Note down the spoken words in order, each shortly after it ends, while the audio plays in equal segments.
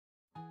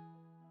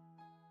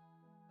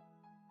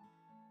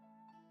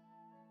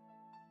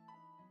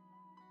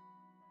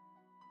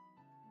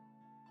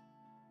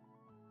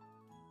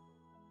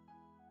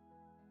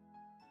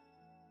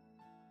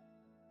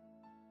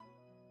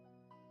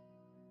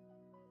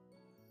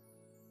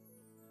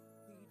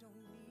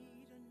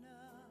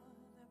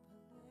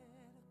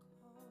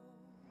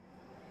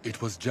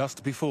It was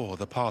just before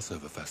the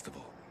Passover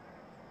festival.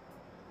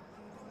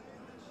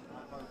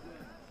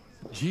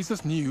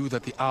 Jesus knew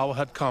that the hour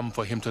had come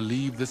for him to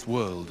leave this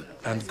world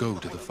and go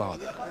to the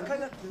Father,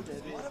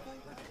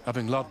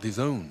 having loved his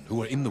own who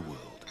were in the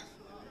world.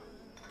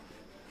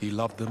 He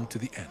loved them to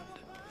the end.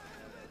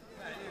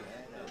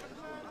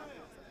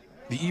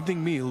 The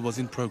evening meal was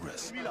in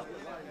progress,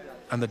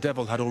 and the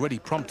devil had already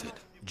prompted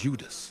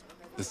Judas,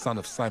 the son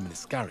of Simon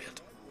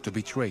Iscariot, to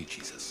betray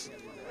Jesus.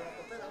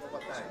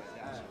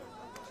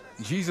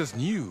 Jesus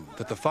knew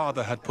that the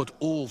Father had put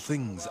all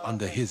things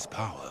under his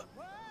power,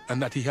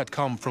 and that he had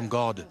come from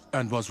God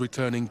and was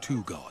returning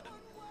to God.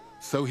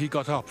 So he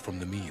got up from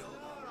the meal,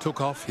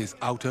 took off his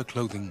outer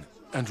clothing,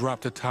 and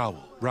wrapped a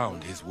towel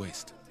round his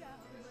waist.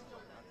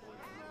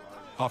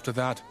 After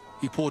that,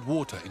 he poured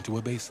water into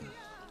a basin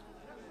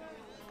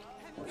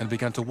and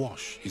began to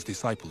wash his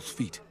disciples'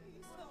 feet,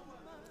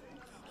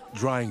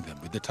 drying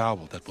them with the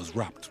towel that was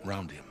wrapped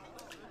round him.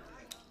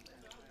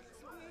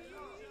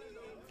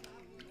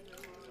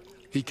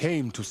 He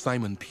came to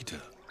Simon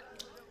Peter,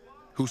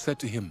 who said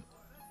to him,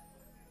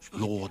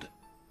 "Lord,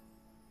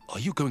 are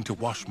you going to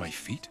wash my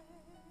feet?"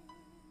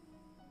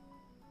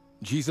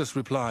 Jesus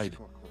replied,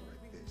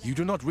 "You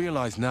do not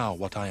realize now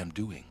what I am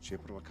doing,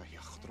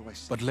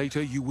 but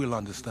later you will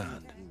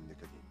understand."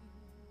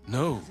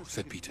 "No,"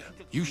 said Peter,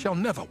 "you shall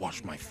never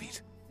wash my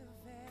feet."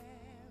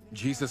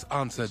 Jesus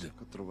answered,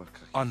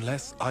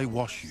 "Unless I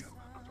wash you,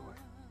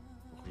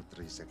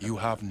 you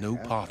have no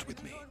part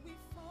with me."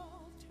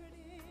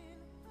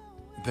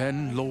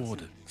 "Then,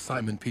 Lord,"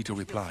 Simon Peter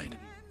replied,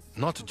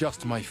 "not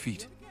just my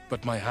feet,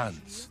 but my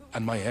hands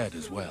and my head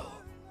as well."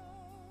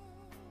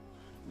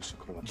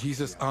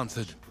 Jesus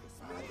answered,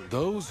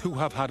 "Those who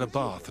have had a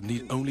bath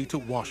need only to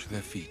wash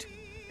their feet.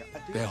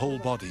 Their whole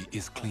body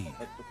is clean,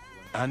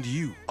 and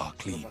you are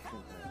clean,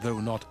 though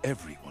not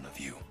every one of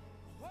you."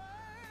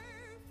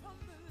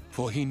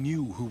 For he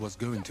knew who was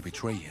going to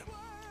betray him,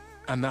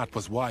 and that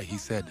was why he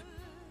said,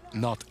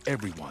 "Not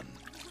everyone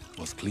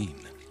was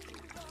clean."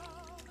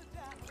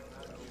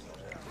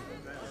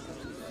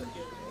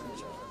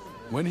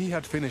 When he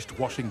had finished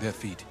washing their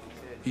feet,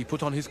 he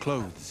put on his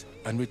clothes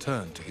and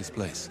returned to his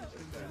place.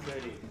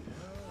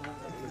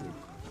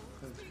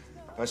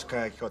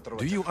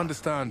 "Do you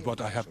understand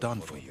what I have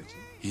done for you?"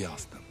 he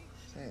asked them.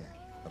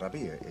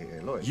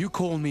 "You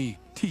call me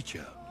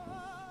teacher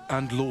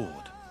and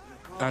Lord,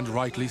 and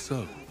rightly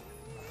so,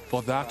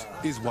 for that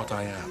is what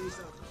I am.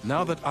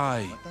 Now that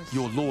I,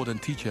 your Lord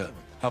and teacher,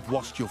 have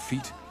washed your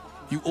feet,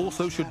 you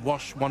also should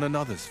wash one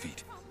another's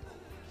feet.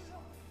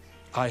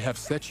 I have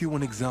set you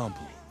an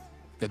example,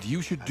 that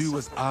you should do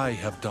as I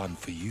have done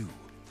for you.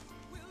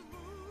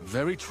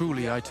 Very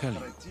truly I tell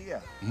you,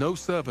 no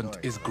servant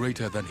is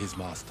greater than his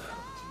master,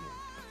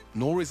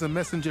 nor is a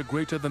messenger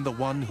greater than the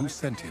one who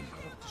sent him.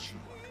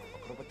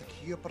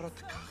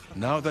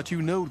 Now that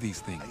you know these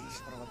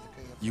things,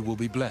 you will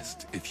be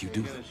blessed if you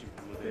do them.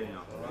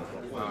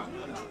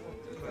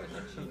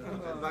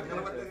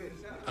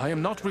 I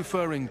am not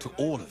referring to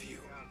all of you.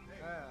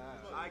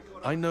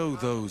 I know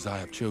those I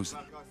have chosen.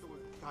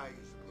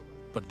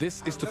 But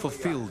this is to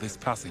fulfill this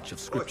passage of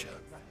Scripture.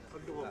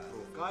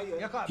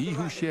 He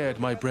who shared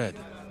my bread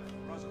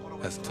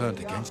has turned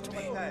against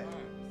me."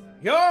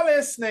 You're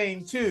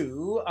listening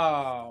to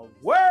a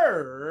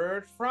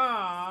Word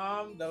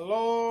from the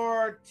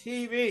Lord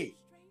TV.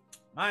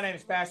 My name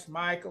is Pastor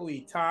Michael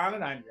Eaton,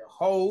 and I'm your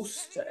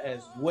host,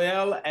 as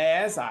well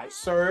as I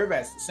serve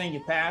as the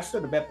senior pastor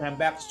of the Bethlehem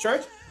Baptist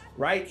Church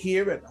right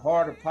here at the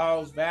heart of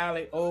Pauls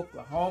Valley,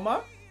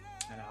 Oklahoma.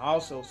 And I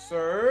also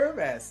serve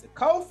as the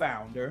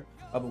co-founder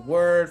of A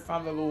Word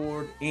from the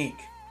Lord, Inc.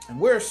 And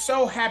we're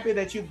so happy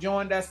that you've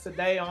joined us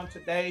today on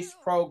today's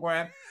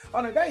program.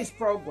 On today's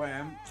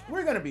program,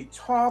 we're going to be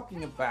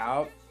talking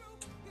about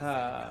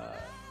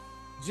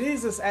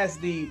Jesus as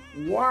the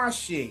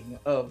washing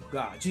of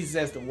God. Jesus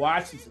as the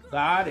washings of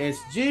God, as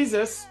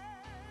Jesus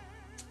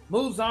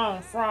moves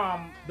on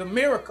from the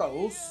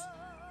miracles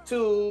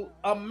to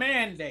a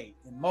mandate.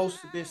 And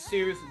most of this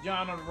series of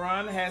John on the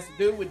Run has to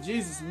do with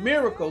Jesus'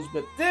 miracles,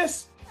 but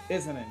this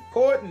is an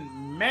important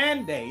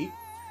mandate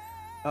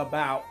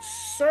about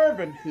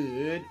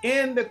servanthood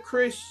in the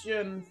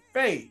Christian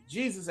faith.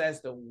 Jesus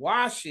as the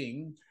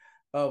washing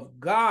of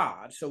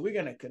God. So we're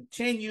going to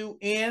continue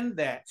in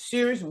that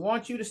series and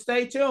want you to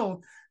stay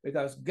tuned,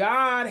 because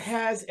God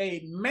has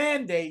a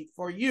mandate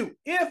for you.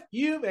 If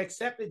you've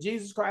accepted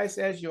Jesus Christ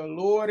as your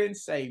Lord and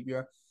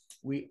Savior,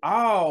 we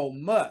all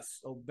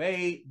must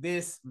obey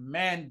this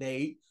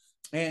mandate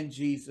in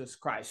Jesus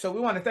Christ. So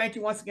we want to thank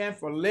you once again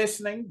for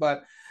listening.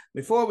 But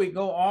before we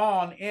go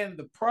on in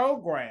the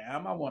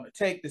program, I want to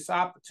take this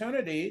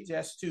opportunity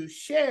just to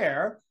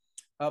share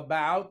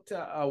about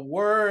A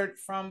Word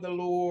from the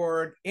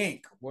Lord,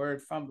 Inc.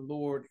 Word from the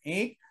Lord,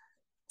 Inc.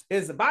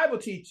 is a Bible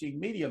teaching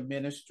media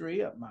ministry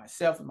of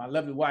myself and my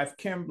lovely wife,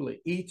 Kimberly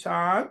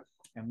Eaton,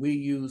 and we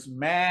use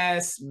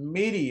mass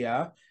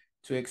media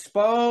to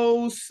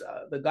expose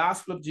the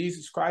gospel of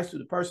Jesus Christ through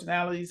the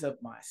personalities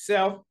of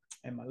myself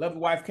and my lovely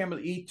wife,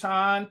 Kimberly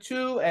Eaton,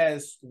 to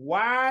as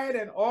wide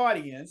an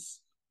audience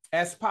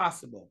as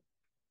possible.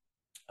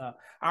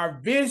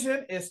 Our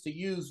vision is to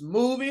use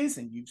movies,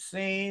 and you've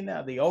seen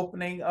the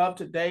opening of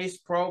today's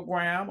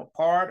program, a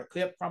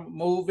clip from a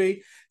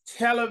movie.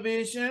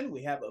 Television,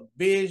 we have a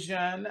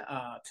vision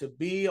to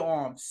be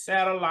on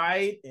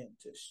satellite and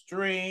to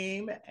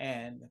stream,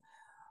 and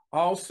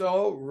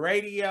also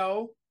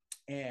radio.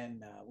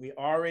 And we're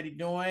already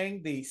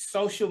doing the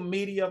social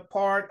media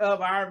part of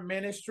our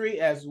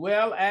ministry, as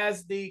well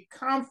as the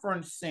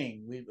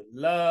conferencing. We would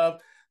love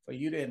for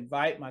you to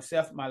invite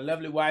myself and my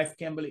lovely wife,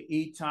 Kimberly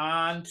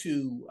Eaton,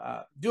 to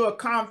do a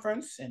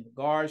conference in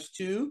regards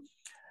to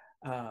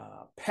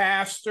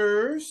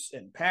pastors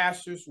and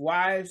pastors'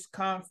 wives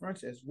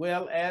conference, as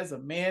well as a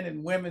men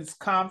and women's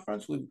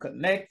conference. We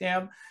connect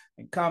them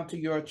and come to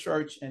your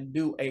church and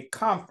do a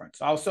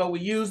conference. Also,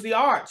 we use the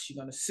arts.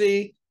 You're going to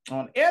see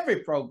on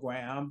every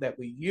program that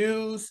we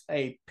use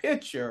a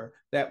picture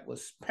that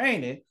was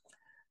painted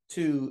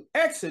to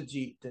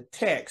exegete the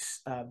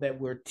text that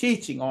we're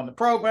teaching on the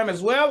program,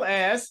 as well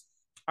as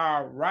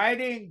our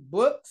writing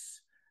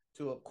books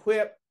to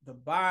equip the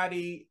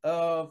body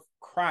of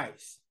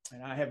Christ.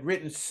 And I have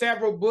written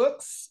several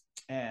books,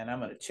 and I'm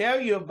going to tell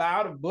you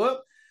about a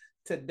book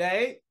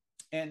today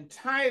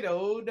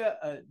entitled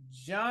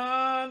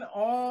John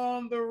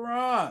on the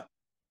Run.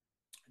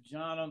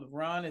 John on the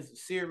Run is a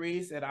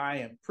series that I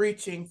am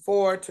preaching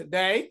for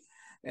today.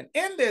 And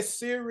in this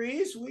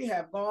series, we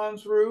have gone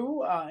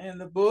through in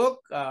the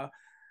book,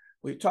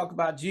 we talk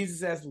about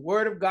Jesus as the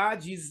Word of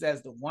God, Jesus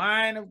as the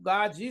wine of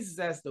God, Jesus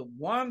as the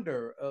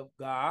wonder of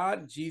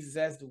God, Jesus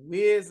as the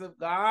whiz of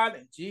God,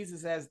 and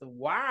Jesus as the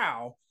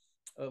wow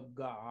of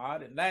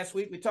God. And last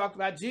week we talked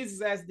about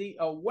Jesus as the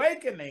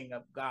awakening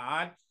of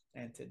God.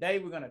 And today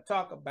we're going to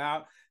talk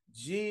about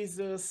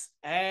Jesus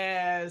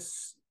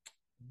as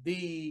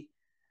the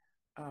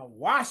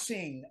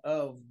washing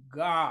of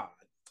God.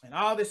 And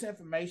all this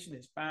information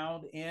is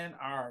found in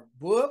our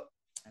book,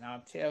 and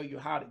I'll tell you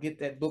how to get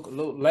that book a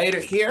little later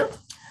here.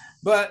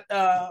 But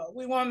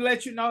we want to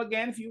let you know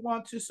again, if you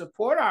want to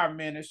support our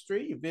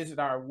ministry, you visit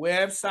our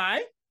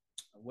website.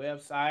 The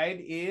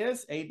website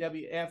is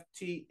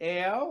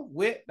AWFTL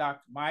with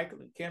Dr. Michael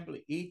and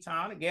Kimberly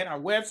Eaton. Again, our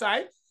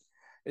website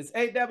is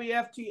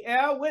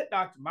AWFTL with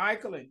Dr.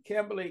 Michael and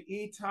Kimberly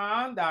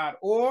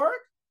Eaton.org.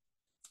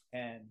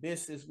 And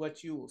this is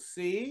what you will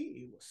see.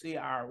 You will see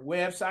our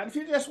website. If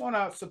you just want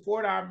to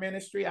support our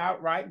ministry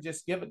outright and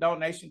just give a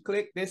donation,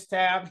 click this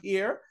tab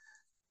here.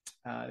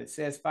 It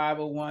says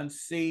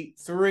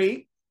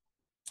 501c3.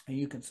 And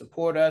you can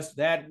support us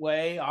that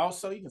way.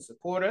 Also, you can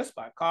support us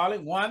by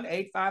calling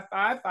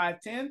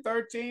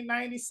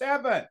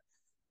 1-855-510-1397.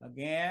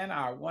 Again,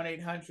 our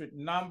 1-800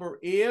 number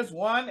is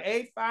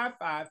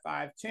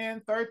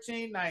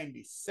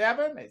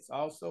 1-855-510-1397. It's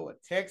also a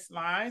text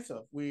line.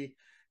 So if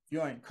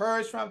you're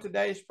encouraged from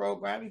today's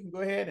program, you can go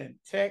ahead and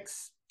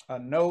text a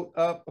note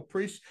of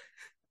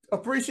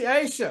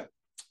appreciation.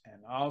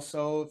 And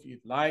also, if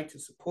you'd like to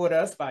support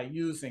us by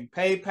using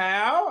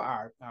PayPal,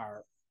 our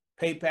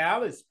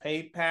PayPal is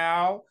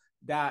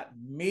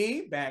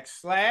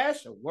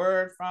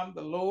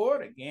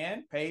paypal.me/a-word-from-the-Lord.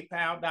 Again,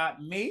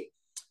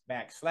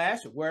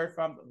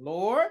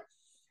 paypal.me/a-word-from-the-Lord.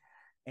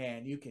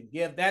 And you can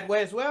give that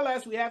way, as well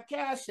as we have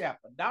Cash App,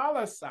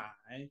 $,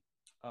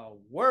 a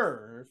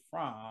word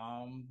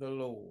from the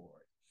Lord.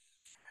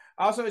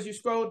 Also, as you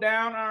scroll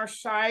down our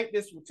site,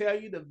 this will tell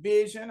you the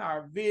vision.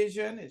 Our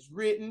vision is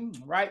written.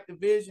 Write the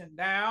vision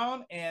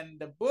down. And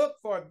the book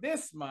for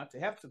this month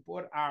to help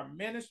support our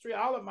ministry,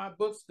 all of my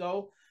books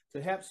go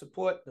to help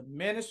support the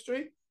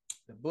ministry.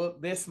 The book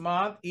this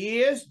month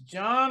is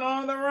John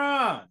on the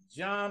Run.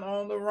 John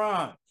on the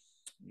Run.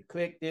 You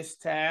click this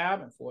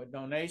tab, and for a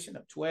donation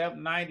of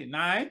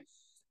 $12.99,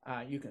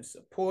 you can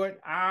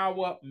support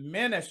our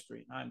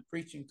ministry. I'm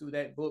preaching through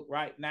that book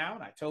right now,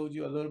 and I told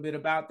you a little bit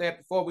about that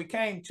before we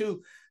came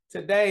to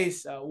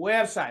today's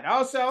website.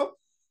 Also,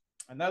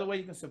 another way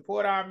you can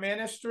support our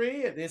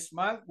ministry this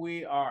month,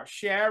 we are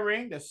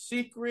sharing the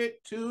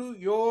secret to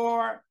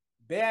your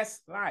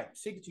best life,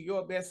 secret to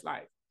your best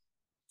life,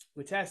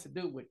 which has to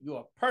do with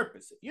your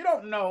purpose. If you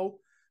don't know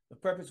the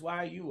purpose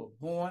why you were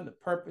born, the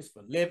purpose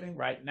for living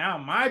right now,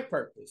 my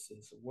purpose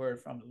is a word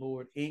from the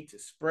Lord, to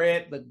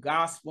spread the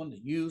gospel and to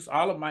use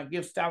all of my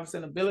gifts, talents,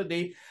 and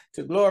ability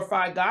to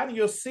glorify God. And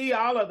you'll see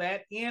all of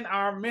that in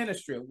our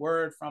ministry, a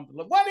word from the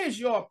Lord. What is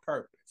your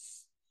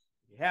purpose?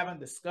 If you haven't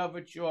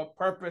discovered your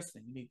purpose,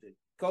 then you need to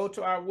go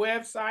to our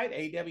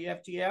website,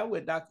 AWFTL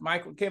with Dr.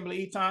 Michael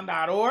Kimberly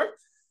Eaton.org,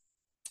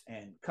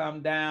 and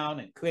come down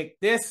and click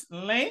this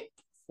link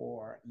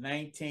for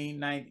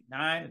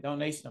 $19.99, a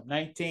donation of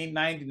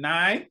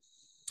 $19.99.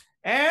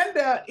 And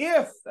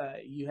if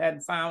you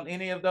hadn't found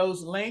any of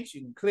those links,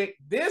 you can click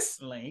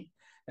this link,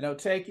 and it'll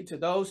take you to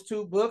those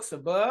two books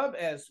above,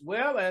 as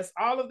well as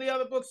all of the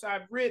other books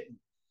I've written.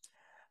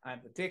 I'm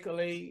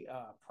particularly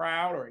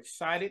proud or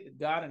excited that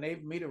God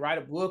enabled me to write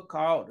a book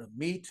called The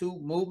Me Too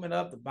Movement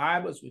of the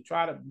Bible, as we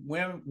try to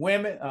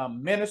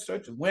minister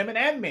to women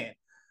and men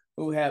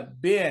who have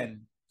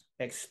been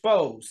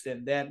exposed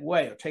in that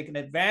way or taken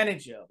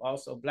advantage of.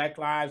 Also, Black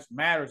Lives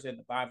Matters in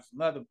the Bible is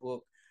another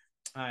book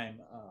I'm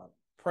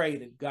pray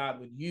that God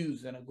would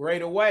use in a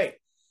greater way.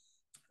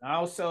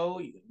 Also,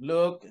 you can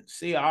look and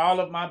see all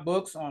of my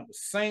books on the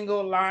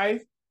single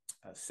life,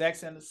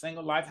 sex and the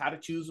single life, how to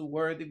choose a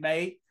worthy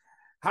mate,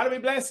 how to be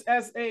blessed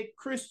as a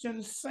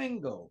Christian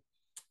single.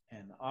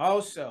 And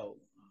also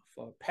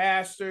for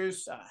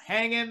pastors,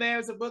 Hang in There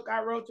is a book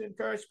I wrote to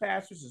encourage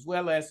pastors, as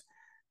well as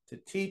to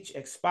teach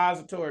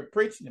expository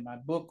preaching in my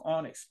book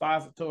on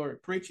expository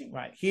preaching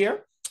right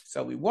here.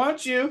 So we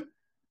want you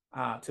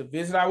to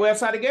visit our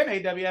website again,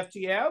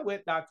 AWFTL,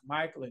 with Dr.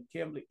 Michael and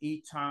Kimberly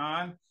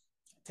Eaton.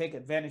 Take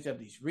advantage of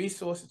these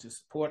resources to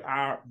support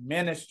our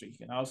ministry. You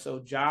can also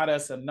jot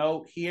us a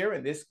note here,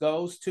 and this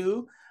goes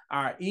to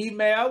our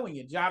email when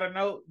you jot a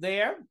note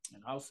there.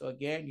 And also,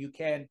 again, you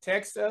can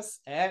text us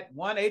at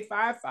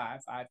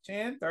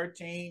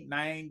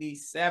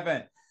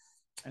 1-855-510-1397.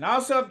 And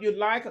also, if you'd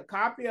like a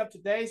copy of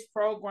today's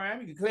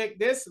program, you can click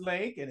this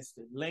link, and it's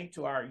the link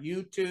to our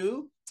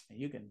YouTube. And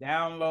you can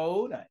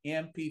download an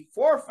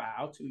MP4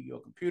 file to your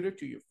computer,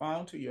 to your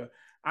phone, to your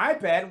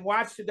iPad, and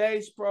watch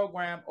today's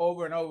program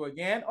over and over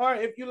again. Or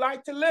if you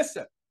like to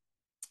listen,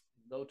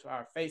 go to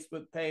our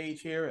Facebook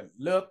page here and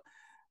look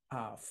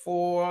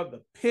for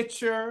the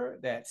picture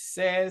that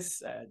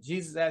says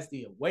Jesus as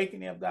the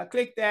Awakening of God.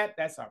 Click that.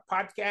 That's our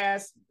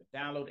podcast. You can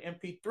download the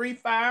MP3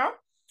 file,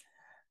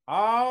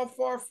 all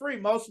for free.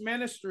 Most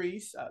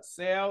ministries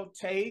sell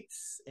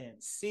tapes and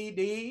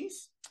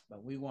CDs,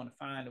 but we want to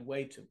find a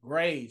way to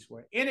graze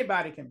where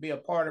anybody can be a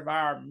part of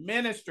our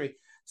ministry.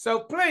 So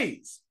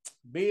please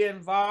be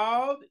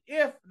involved.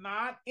 If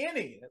not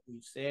any that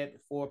we've said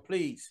before,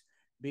 please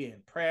be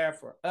in prayer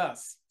for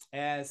us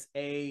as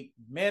a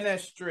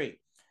ministry.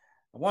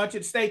 I want you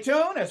to stay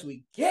tuned as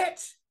we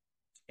get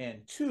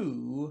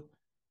into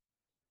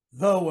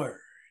the Word.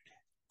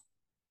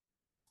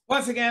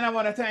 Once again, I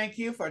want to thank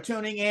you for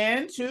tuning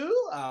in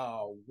to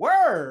a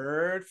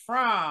Word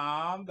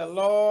from the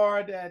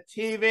Lord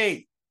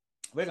TV.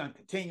 We're going to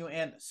continue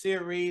in the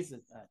series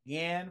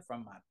again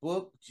from my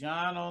book,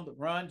 John on the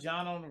Run,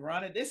 John on the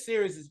Run. And this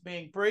series is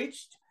being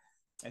preached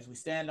as we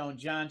stand on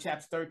John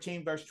chapter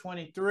 13, verse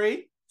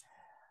 23,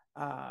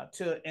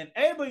 to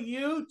enable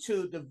you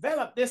to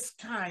develop this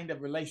kind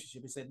of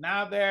relationship. He said,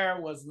 now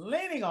there was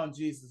leaning on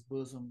Jesus'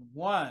 bosom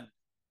one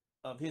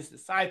of his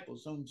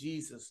disciples whom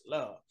Jesus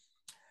loved.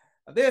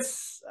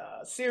 This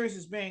series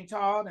is being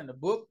taught, and the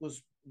book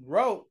was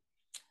wrote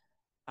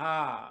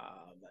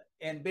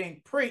and being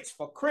preached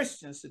for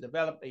Christians to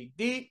develop a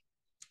deep,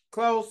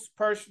 close,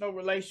 personal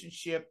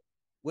relationship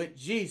with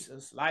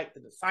Jesus, like the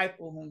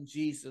disciple whom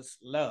Jesus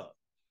loved.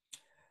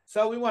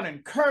 So we want to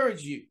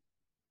encourage you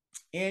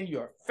in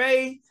your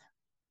faith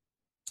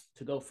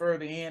to go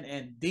further in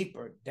and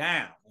deeper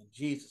down in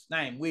Jesus'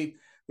 name. We've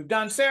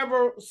done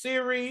several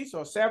series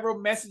or several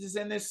messages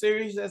in this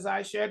series, as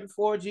I shared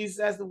before. Jesus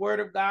as the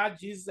Word of God,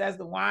 Jesus as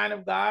the wine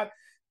of God,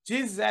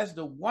 Jesus as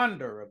the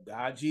wonder of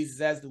God, Jesus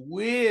as the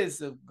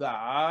whiz of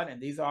God, and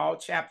these are all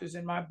chapters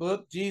in my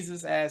book.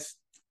 Jesus as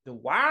the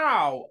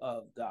wow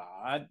of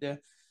God,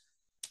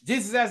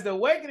 Jesus as the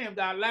awakening of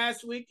God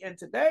last week, and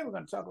today we're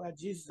going to talk about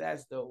Jesus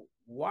as the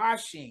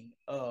washing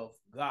of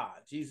God,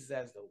 Jesus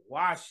as the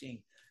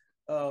washing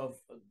of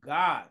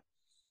God.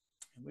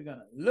 And we're going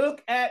to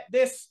look at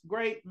this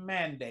great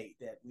mandate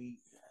that we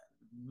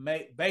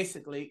may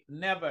basically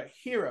never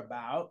hear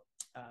about,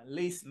 at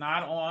least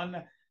not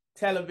on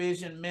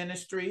television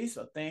ministries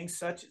or things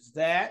such as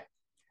that.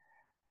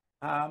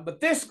 But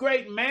this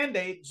great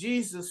mandate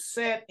Jesus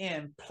set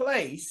in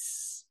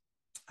place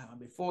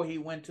before he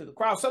went to the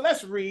cross. So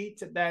let's read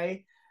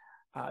today.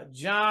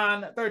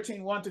 John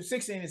 13, 1 through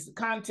 16 is the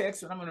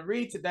context, and I'm going to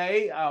read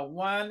today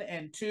 1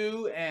 and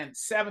 2 and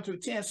 7 through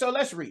 10. So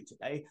let's read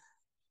today.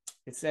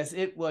 It says,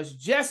 it was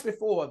just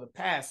before the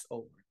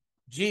Passover.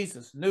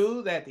 Jesus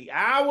knew that the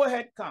hour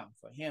had come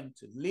for him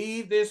to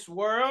leave this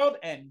world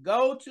and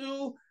go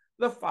to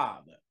the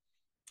Father.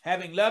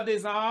 Having loved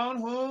his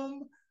own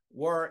whom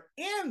were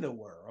in the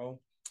world,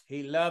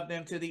 he loved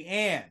them to the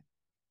end.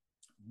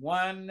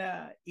 One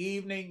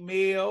evening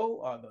meal,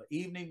 or the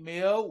evening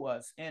meal,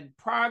 was in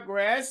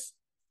progress,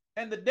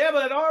 and the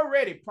devil had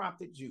already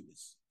prompted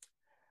Judas,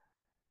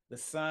 the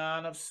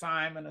son of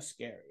Simon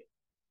Iscariot,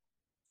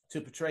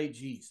 to betray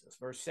Jesus.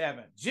 Verse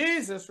 7,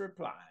 Jesus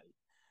replied,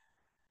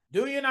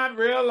 do you not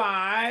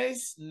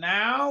realize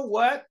now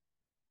what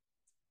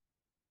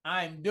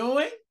I'm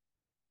doing?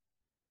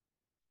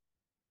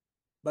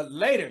 But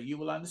later you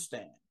will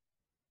understand.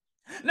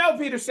 No,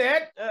 Peter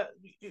said,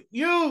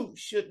 you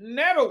should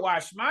never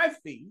wash my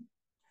feet.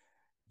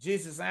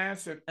 Jesus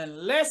answered,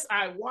 unless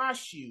I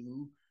wash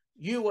you,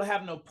 you will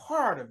have no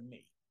part of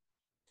me.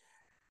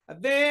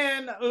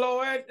 Then,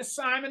 Lord,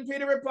 Simon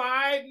Peter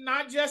replied,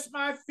 not just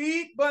my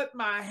feet, but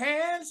my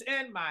hands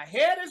and my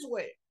head as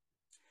well.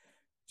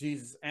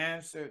 Jesus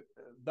answered,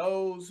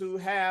 those who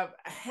have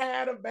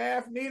had a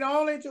bath need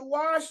only to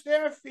wash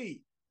their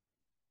feet.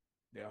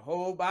 Their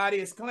whole body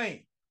is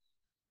clean,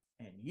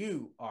 and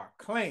you are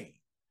clean,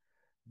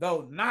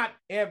 though not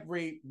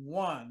every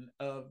one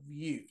of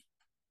you.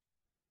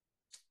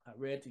 I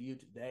read to you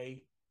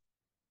today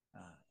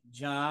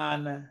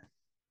John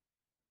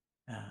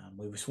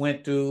We just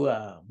went through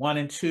 1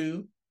 and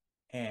 2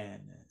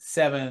 and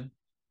 7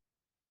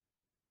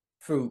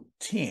 through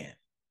 10.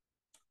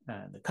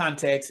 The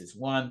context is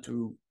 1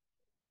 through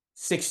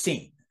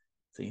 16.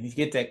 So you need to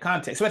get that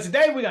context. So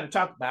today we're going to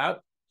talk about,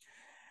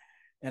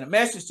 in a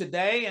message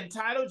today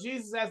entitled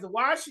Jesus as the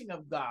Washing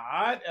of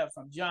God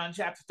from John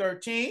chapter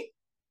 13.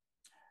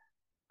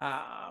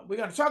 We're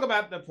going to talk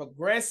about the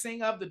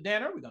progressing of the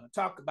dinner. We're going to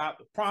talk about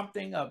the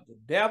prompting of the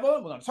devil.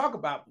 We're going to talk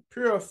about the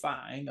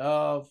purifying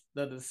of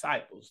the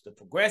disciples, the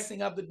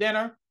progressing of the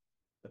dinner,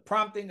 the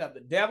prompting of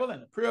the devil,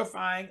 and the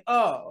purifying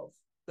of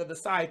the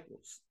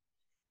disciples.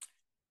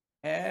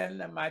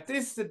 And my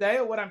thesis today,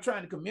 or what I'm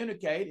trying to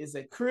communicate, is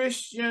that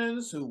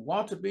Christians who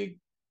want to be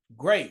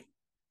great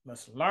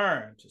must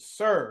learn to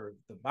serve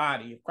the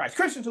body of Christ.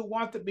 Christians who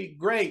want to be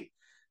great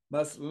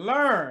must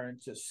learn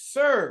to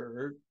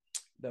serve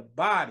the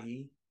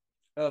body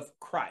of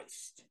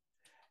Christ.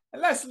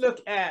 And let's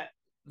look at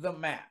the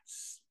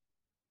maps.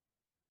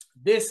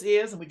 This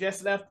is, and we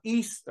just left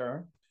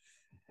Easter.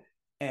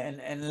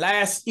 And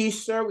last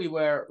Easter, we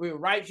were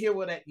right here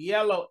where that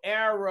yellow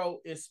arrow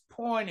is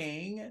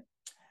pointing.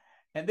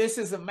 And this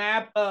is a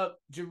map of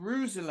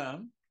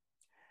Jerusalem.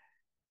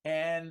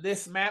 And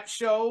this map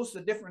shows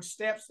the different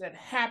steps that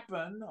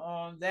happened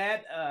on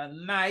that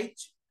night.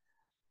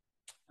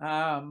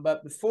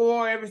 But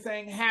before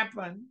everything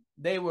happened,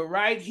 they were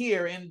right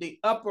here in the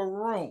upper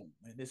room.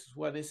 And this is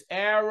where this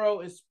arrow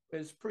is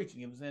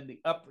preaching. It was in the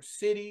upper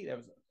city. There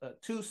was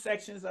 2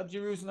 sections of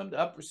Jerusalem, the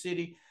upper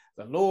city,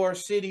 the lower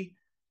city.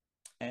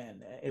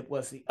 And it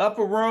was the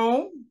upper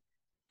room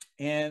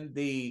and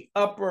the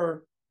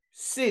upper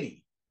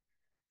city.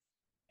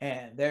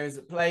 And there's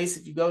a place,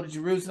 if you go to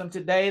Jerusalem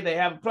today, they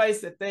have a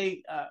place that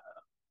they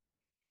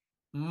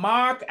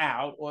mark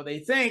out, or they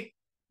think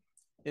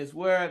is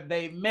where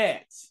they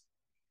met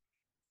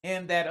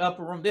in that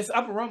upper room. This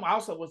upper room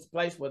also was the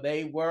place where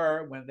they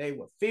were when they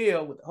were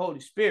filled with the Holy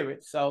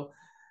Spirit. So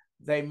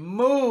they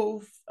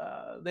moved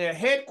their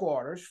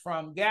headquarters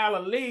from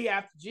Galilee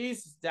after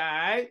Jesus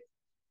died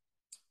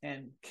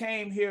and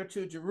came here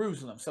to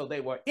Jerusalem. So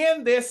they were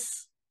in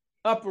this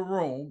upper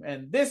room,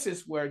 and this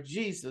is where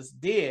Jesus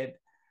did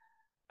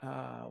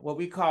what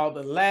we call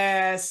the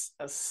Last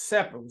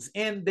Supper. It was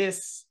in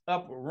this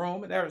upper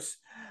room. And there's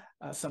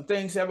some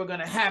things that were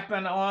going to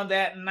happen on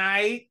that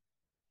night.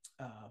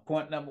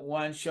 Point number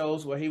 1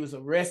 shows where he was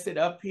arrested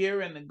up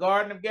here in the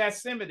Garden of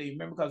Gethsemane.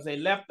 Remember, because they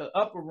left the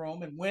upper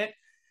room and went,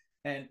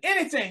 and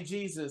anything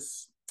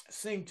Jesus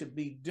seemed to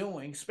be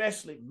doing,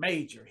 especially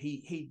major,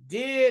 he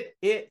did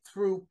it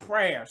through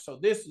prayer. So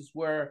this is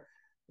where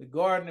the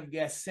Garden of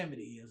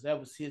Gethsemane is.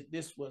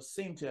 This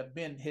seemed to have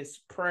been his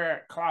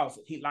prayer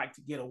closet. He liked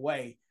to get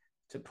away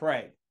to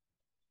pray.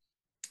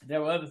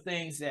 There were other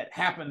things that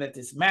happened that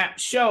this map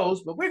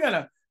shows, but we're going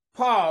to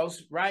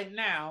pause right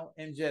now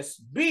and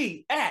just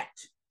be at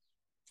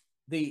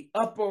the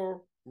upper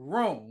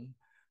room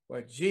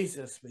where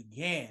Jesus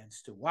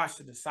begins to wash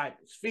the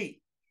disciples'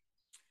 feet.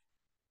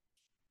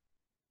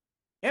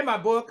 In my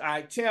book,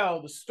 I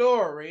tell the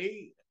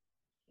story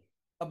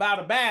about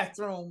a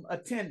bathroom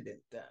attendant.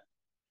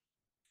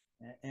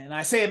 And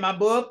I say in my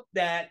book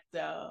that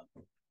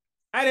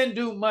I didn't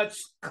do much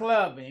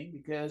clubbing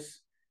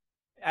because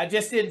I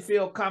just didn't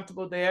feel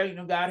comfortable there. You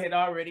know, God had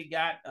already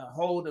got a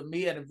hold of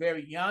me at a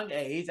very young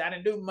age. I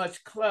didn't do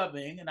much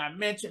clubbing. And I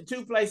mentioned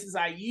 2 places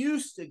I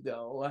used to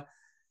go.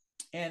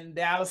 In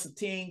Dallas, a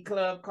teen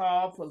club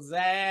called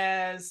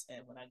Pizzazz.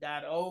 And when I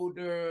got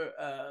older,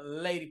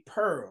 Lady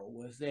Pearl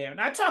was there. And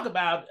I talk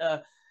about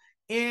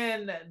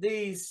in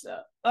these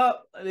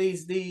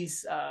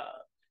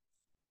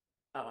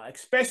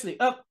especially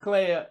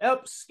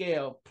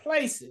upscale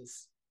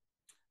places,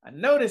 I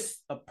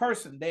noticed a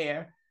person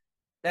there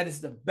that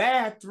is the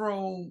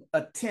bathroom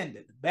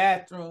attendant.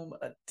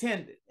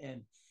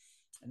 And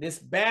this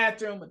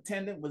bathroom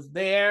attendant was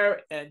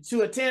there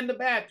to attend the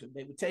bathroom.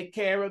 They would take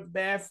care of the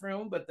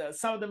bathroom, but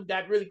some of them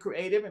got really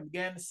creative and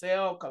began to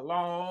sell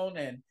cologne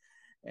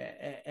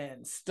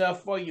and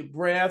stuff for your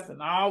breath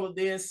and all of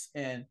this.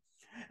 And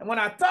when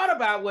I thought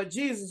about what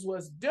Jesus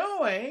was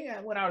doing,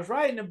 and when I was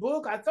writing the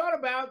book, I thought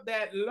about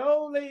that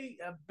lowly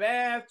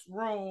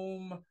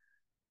bathroom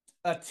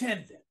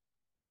attendant.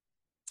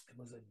 It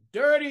was a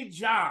dirty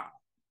job.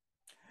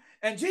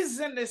 And Jesus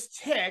in this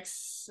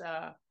text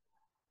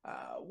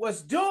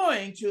was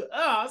doing to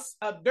us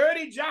a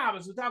dirty job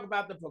as we talk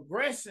about the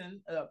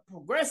progressing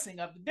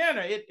of the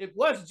dinner. It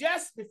was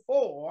just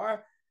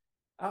before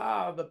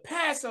the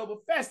Passover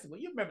festival.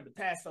 You remember the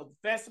Passover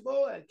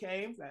festival that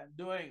came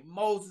during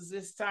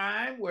Moses'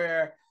 time,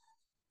 where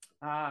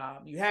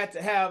you had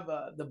to have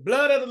the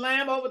blood of the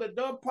lamb over the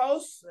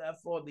doorposts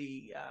for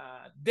the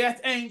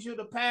death angel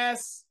to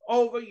pass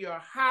over your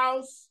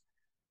house.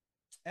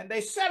 And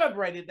they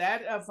celebrated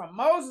that from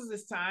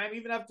Moses' time,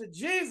 even up to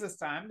Jesus'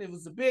 time. It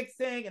was a big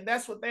thing, and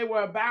that's what they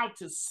were about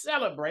to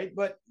celebrate.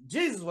 But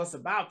Jesus was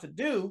about to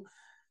do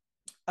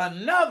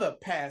another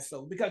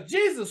Passover because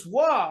Jesus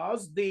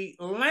was the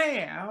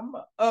Lamb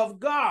of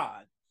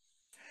God.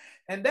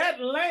 And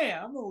that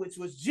lamb, which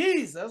was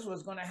Jesus,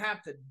 was going to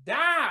have to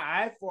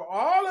die for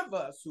all of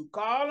us who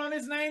call on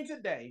his name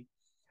today,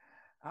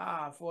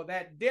 for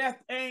that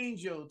death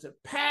angel to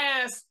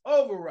pass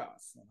over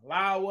us and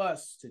allow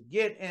us to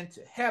get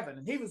into heaven.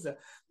 And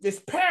this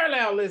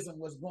parallelism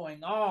was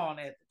going on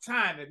at the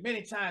time, and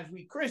many times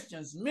we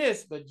Christians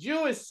miss, but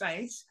Jewish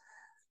saints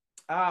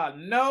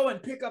know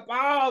and pick up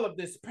all of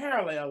this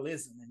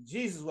parallelism. And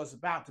Jesus was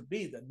about to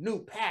be the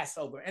new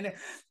Passover.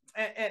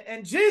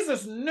 And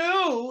Jesus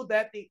knew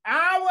that the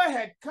hour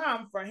had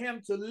come for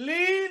him to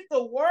leave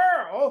the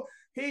world.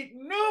 He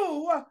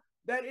knew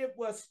that it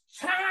was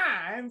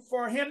time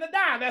for him to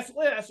die. That's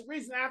the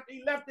reason after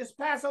he left this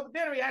Passover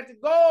dinner, he had to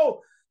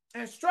go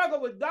and struggle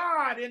with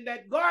God in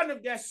that Garden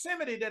of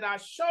Gethsemane that I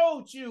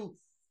showed you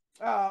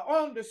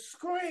on the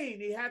screen.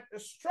 He had to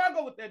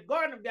struggle with that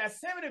Garden of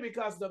Gethsemane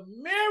because the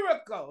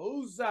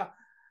miracles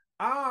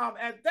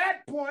at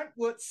that point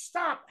would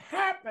stop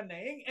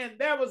happening, and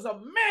there was a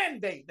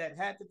mandate that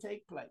had to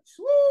take place.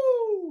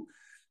 Woo!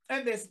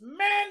 And this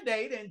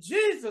mandate in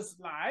Jesus'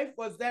 life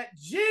was that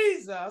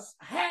Jesus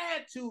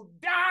had to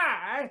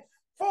die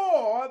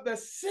for the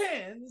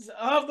sins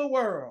of the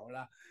world.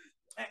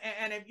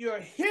 And if you're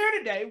here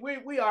today,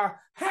 we are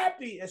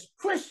happy as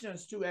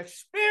Christians to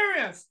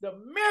experience the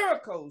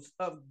miracles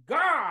of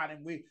God,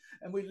 and we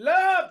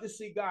love to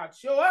see God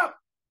show up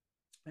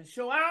and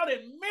show out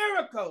in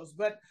miracles.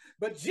 But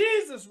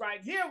Jesus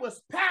right here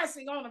was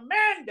passing on a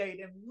mandate,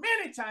 and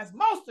many times,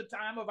 most of the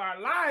time of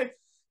our life,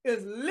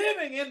 is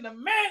living in the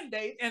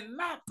mandate and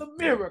not the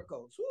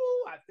miracles.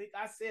 Ooh, I think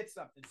I said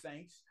something,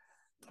 saints.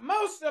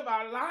 Most of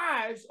our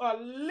lives are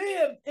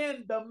lived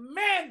in the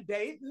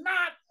mandate,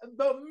 not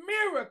the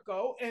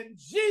miracle. And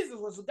Jesus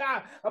was a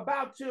God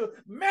about to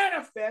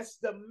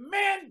manifest the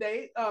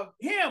mandate of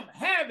him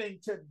having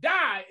to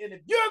die. And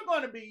if you're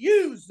going to be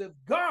used of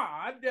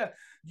God,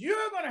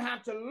 you're going to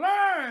have to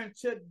learn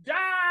to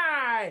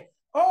die,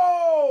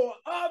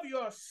 of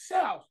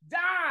yourself.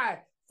 Die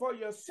for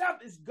your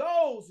selfish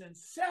goals and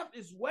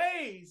selfish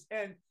ways,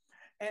 and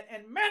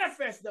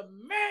manifest the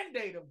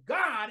mandate of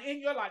God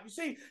in your life. You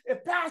see,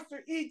 if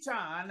Pastor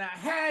Eaton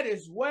had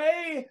his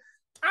way,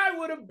 I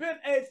would have been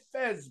a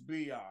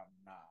thespian.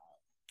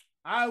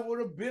 I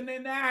would have been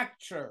an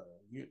actor.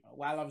 You know,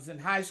 while I was in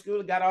high school,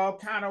 I got all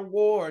kind of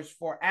awards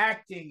for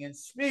acting and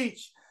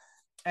speech.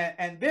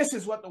 And this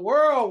is what the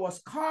world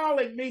was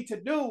calling me to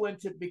do and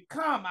to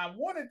become. I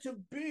wanted to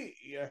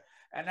be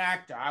an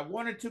actor. I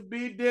wanted to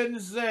be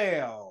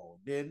Denzel.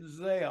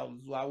 Denzel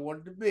is what I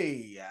wanted to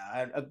be,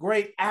 a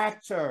great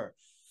actor.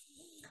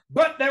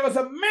 But there was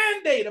a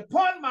mandate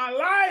upon my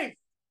life.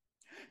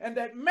 And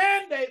that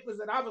mandate was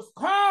that I was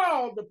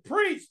called to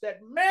preach. That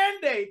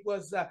mandate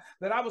was that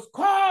I was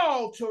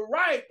called to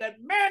write. That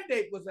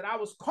mandate was that I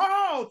was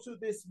called to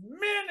this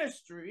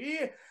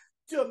ministry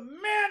to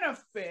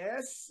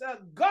manifest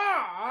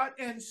God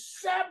in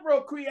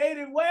several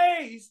creative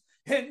ways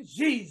in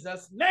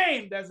Jesus'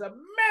 name. There's a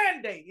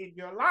mandate in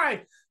your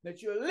life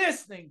that you're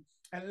listening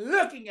and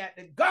looking at,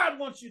 that God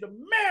wants you to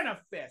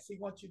manifest. He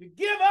wants you to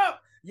give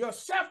up your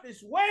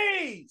selfish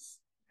ways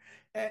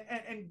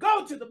and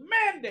go to the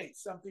mandate.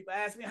 Some people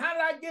ask me, how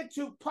did I get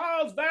to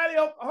Paul's Valley,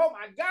 Oklahoma?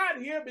 I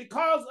got here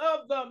because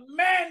of the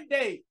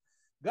mandate.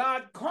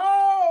 God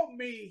called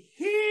me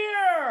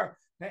here,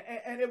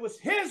 and it was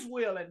his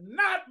will and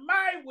not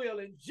my will.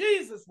 And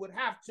Jesus would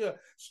have to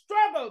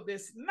struggle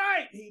this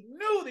night. He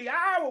knew the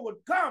hour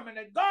would come in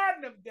the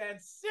Garden of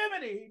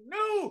Gethsemane. He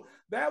knew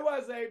there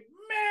was a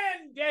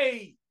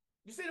mandate.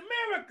 You see, the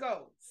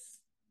miracles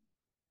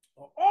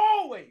are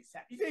always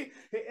happening. You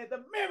see,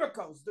 the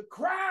miracles, the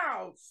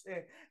crowds,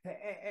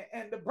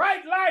 and the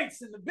bright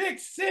lights in the big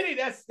city,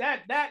 that's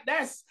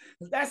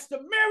the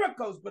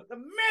miracles. But the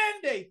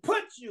mandate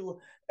puts you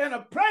in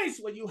a place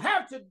where you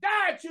have to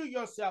die to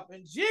yourself.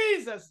 And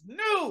Jesus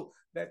knew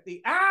that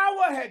the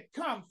hour had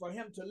come for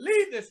him to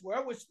leave this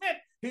world, which meant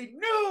he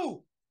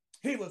knew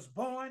he was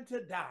born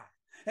to die.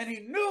 And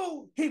he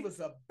knew he was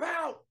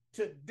about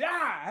to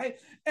die.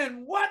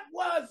 And what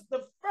was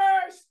the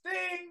first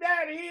thing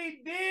that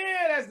he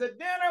did as the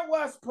dinner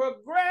was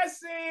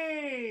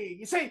progressing?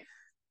 You see,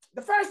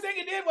 the first thing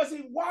he did was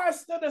he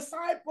washed the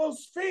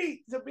disciples'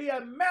 feet, to be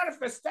a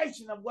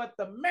manifestation of what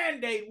the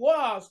mandate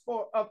was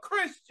for a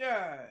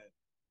Christian.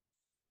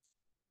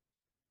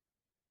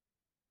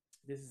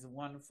 This is a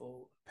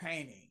wonderful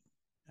painting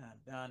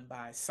done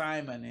by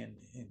Simon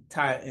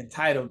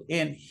entitled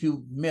In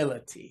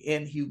Humility.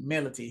 In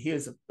Humility.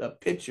 Here's a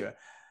picture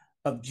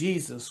of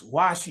Jesus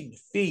washing the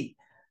feet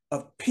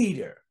of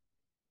Peter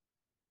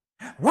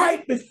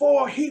right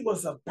before he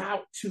was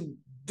about to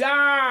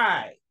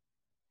die.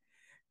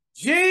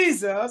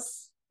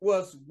 Jesus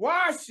was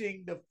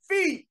washing the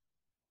feet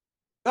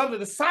of the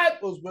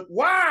disciples, but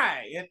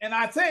why? And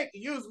I think,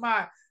 use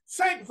my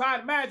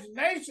sanctified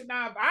imagination,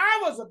 now if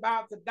I was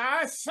about to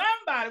die,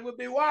 somebody would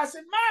be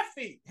washing my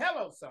feet.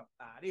 Hello,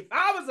 somebody. If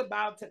I was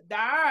about to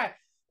die,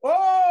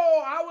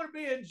 I would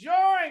be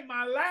enjoying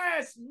my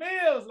last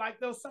meals like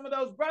some of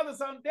those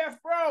brothers on death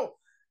row.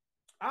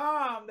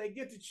 they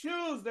get to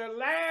choose their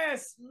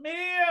last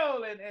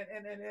meal,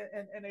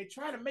 and they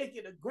try to make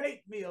it a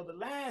great meal, the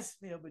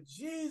last meal. But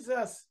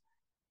Jesus,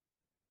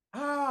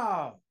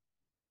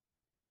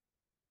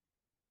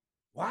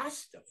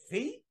 washed the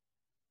feet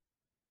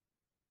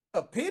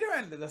of Peter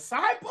and the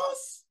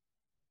disciples?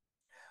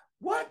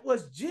 What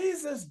was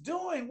Jesus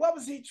doing? What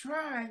was he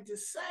trying to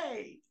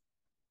say?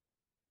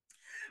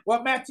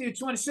 Well, Matthew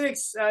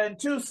 26 and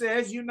 2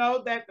 says, you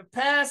know that the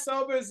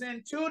Passover is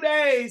in 2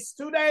 days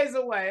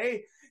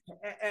away.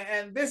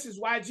 And this is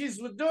why Jesus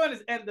was doing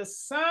this. And the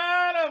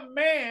Son of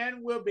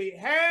Man will be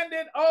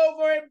handed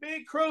over and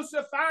be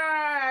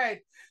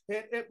crucified.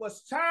 It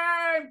was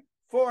time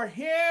for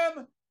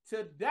him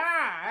to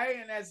die.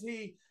 And as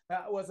he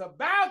was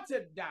about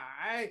to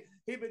die,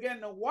 he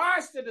began to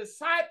wash the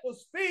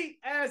disciples' feet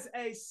as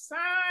a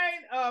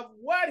sign of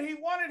what he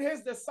wanted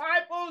his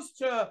disciples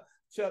to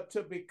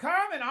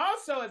become, and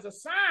also as a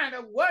sign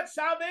of what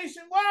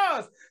salvation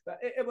was.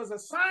 It was a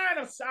sign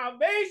of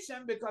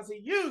salvation because he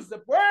used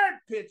the word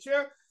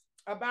picture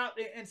about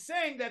it and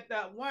saying that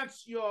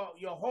once your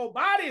whole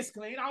body is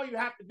clean, all you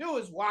have to do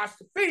is wash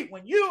the feet.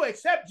 When you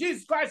accept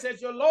Jesus Christ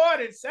as your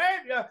Lord and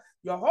Savior,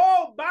 your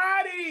whole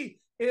body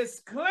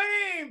is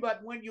clean.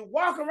 But when you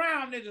walk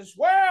around in this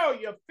world,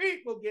 your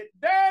feet will get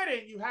dirty,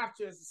 and you have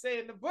to, as I say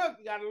in the book,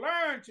 you got to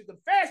learn to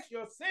confess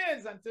your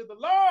sins unto the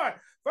Lord.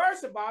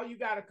 First of all, you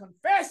got to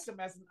confess them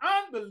as an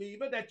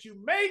unbeliever, that you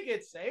may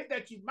get saved,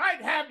 that you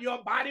might have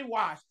your body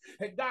washed.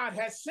 And God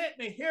has sent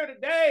me here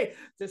today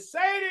to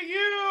say to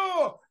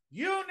you,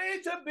 you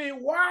need to be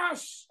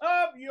washed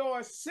of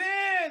your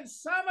sins.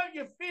 Some of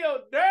you feel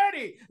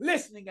dirty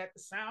listening at the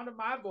sound of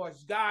my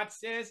voice. God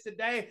says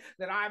today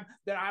that I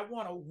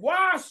want to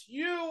wash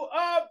you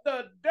of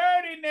the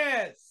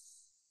dirtiness.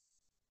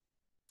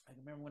 I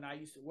remember when I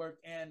used to work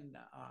in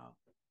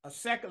a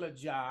secular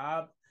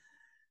job,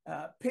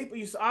 people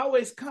used to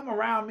always come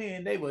around me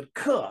and they would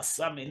cuss.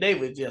 I mean, they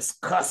would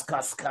just cuss.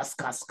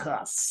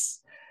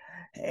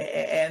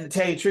 And to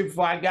tell you the truth,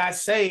 before I got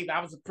saved,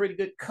 I was a pretty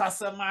good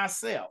cusser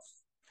myself.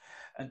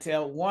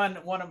 Until one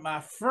of my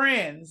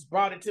friends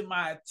brought it to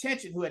my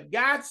attention, who had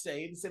got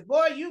saved, and said,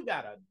 boy, you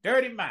got a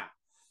dirty mouth.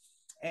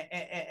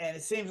 And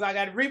it seems like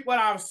I'd reap what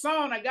I was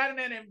sown. I got in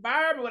that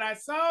environment when I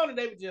sown, and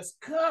they would just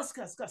cuss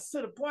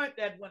to the point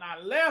that when I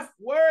left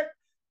work,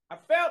 I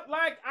felt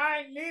like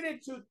I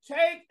needed to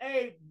take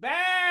a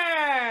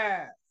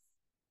bath.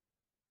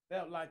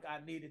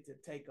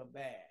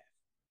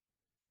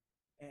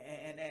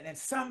 And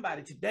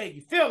somebody today,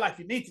 you feel like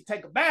you need to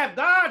take a bath.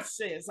 God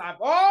says,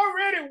 I've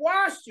already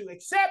washed you.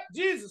 Accept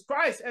Jesus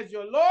Christ as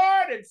your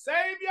Lord and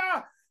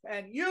Savior,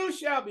 and you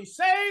shall be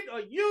saved, or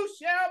you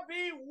shall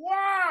be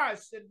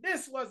washed. And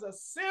this was a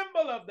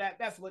symbol of that.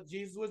 That's what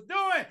Jesus was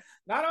doing.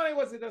 Not only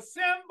was it a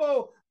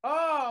symbol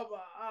of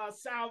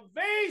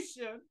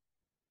salvation,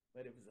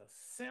 but it was a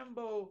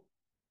symbol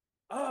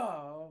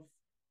of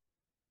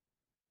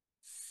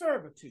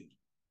servitude,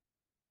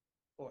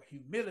 or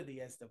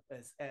humility, as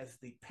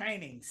the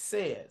painting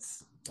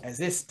says, as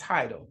this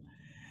title.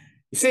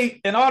 You see,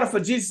 in order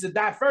for Jesus to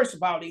die, first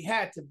of all, he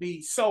had to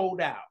be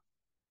sold out.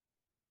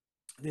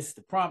 This is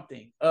the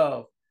prompting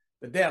of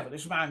the devil.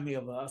 This reminds me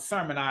of a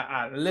sermon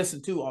I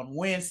listened to on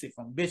Wednesday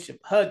from Bishop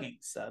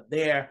Huggins.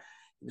 He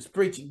was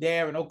preaching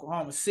there in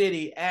Oklahoma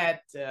City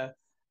at the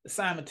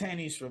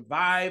simultaneous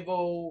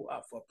revival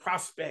for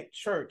Prospect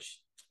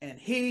Church. And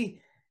he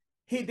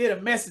did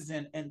a message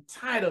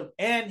entitled,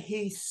 "And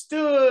He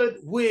Stood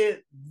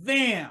with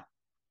Them."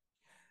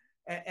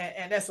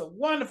 And that's a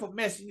wonderful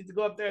message. You need to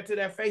go up there to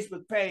that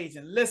Facebook page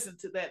and listen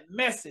to that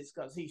message,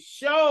 because he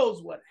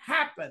shows what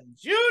happened.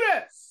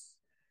 Judas,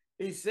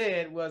 he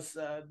said, was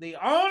the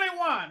only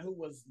one who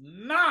was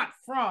not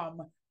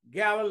from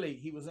Galilee.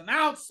 He was an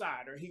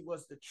outsider. He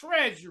was the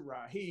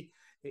treasurer.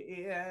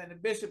 And the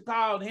bishop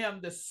called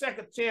him the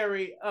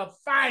Secretary of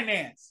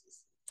Finances.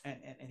 And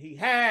he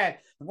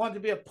wanted to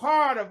be a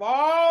part of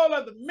all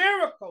of the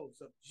miracles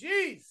of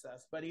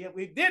Jesus, but he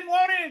didn't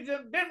want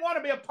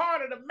to be a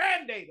part of the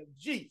mandate of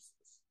Jesus.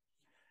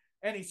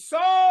 And he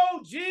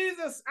sold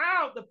Jesus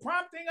out, the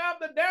prompting of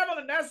the devil,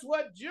 and that's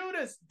what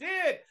Judas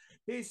did.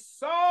 He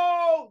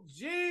sold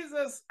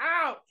Jesus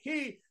out.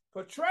 He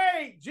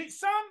portrayed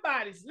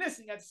somebody's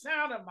listening at the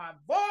sound of my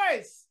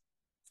voice,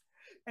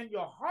 and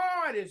your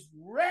heart is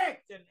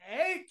wrecked and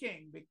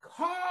aching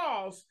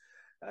because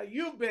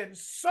you've been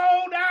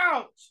sold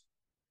out,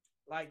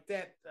 like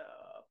that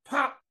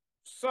pop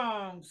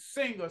song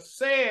singer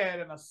said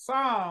in a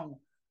song.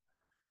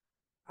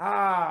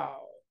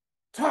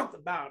 Talked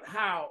about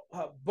how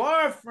her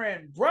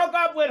boyfriend broke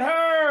up with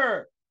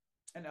her,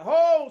 and the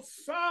whole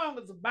song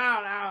is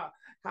about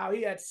how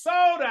he had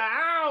sold her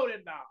out,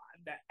 and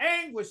the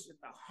anguish in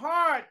the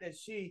heart that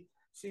she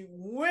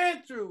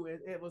went through.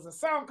 It was a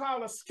song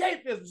called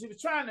Escapism. She was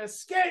trying to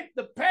escape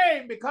the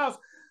pain because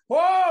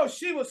Oh,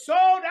 she was sold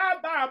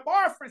out by a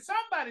boyfriend.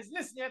 Somebody's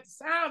listening at the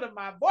sound of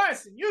my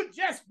voice, and you've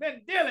just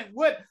been dealing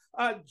with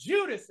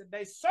Judas, and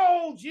they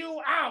sold you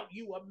out.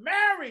 You were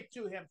married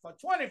to him for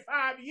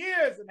 25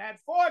 years and had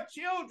 4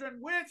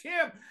 children with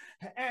him,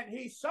 and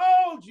he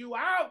sold you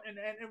out and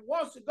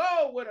wants to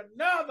go with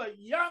another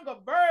younger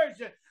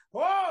version.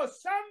 Oh,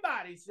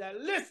 somebody's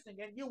listening,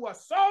 and you were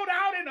sold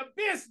out in a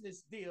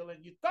business deal,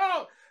 and you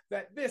thought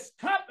that this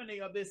company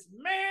or this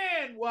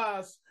man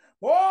was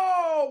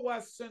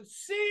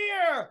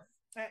sincere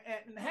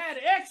and had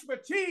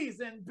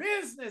expertise in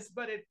business,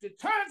 but it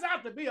turns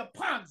out to be a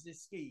Ponzi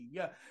scheme.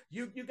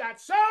 You got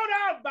sold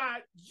out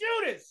by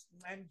Judas,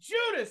 and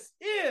Judas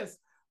is,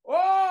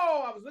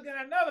 I was looking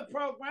at another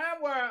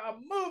program where a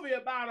movie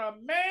about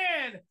a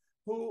man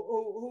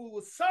who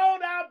was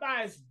sold out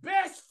by his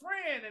best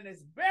friend, and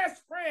his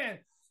best friend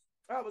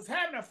was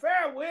having an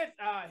affair with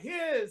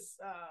his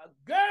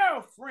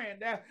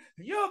girlfriend.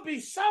 You'll be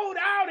sold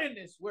out in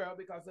this world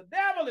because the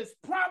devil is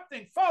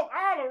prompting folk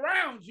all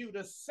around you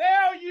to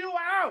sell you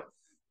out.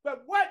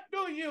 But what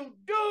do you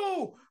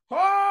do?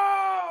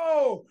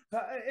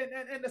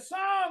 In the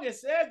song it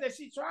says that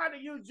she tried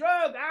to use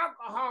drugs,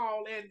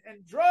 alcohol,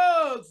 and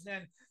drugs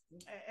and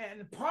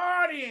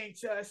partying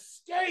to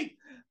escape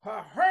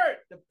her hurt,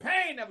 the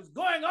pain that was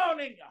going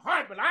on in your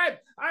heart. But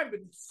I've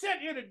been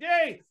sent here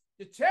today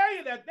to tell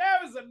you that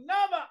there is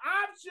another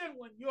option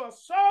when you're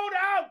sold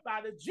out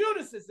by the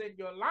Judases in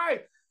your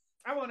life.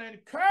 I want to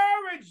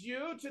encourage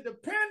you to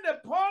depend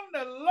upon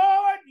the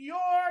Lord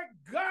your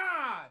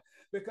God,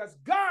 because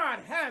God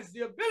has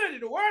the ability.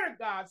 The Word of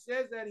God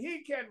says that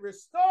he can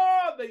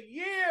restore the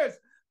years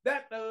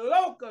that the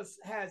locust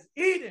has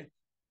eaten.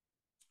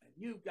 And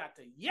you've got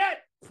to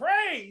yet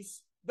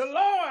praise the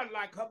Lord,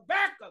 like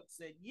Habakkuk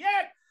said,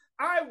 yet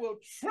I will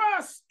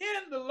trust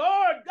in the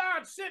Lord.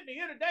 God sent me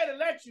here today to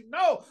let you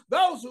know,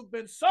 those who've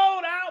been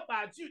sold out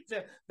by you,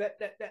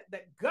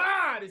 that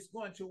God is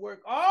going to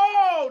work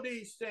all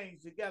these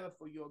things together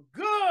for your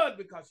good,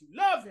 because you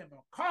love him and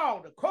are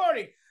called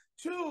according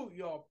to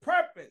your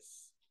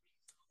purpose.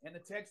 In the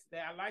text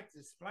there, I like to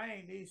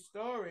explain these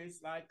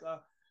stories like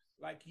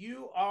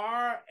you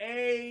are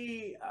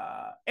a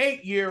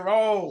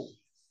 8-year-old,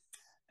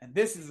 and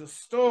this is a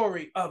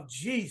story of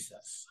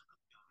Jesus,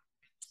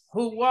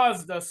 who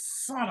was the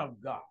Son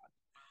of God.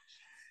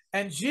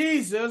 And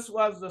Jesus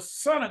was the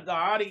Son of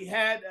God. He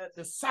had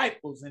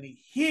disciples, and he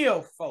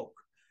healed folk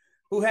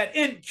who had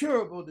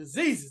incurable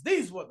diseases.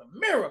 These were the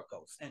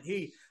miracles. And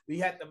he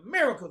had the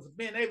miracles of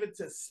being able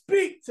to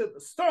speak to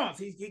the storms.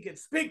 He can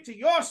speak to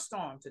your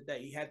storm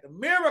today. He had the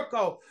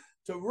miracle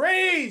to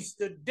raise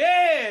the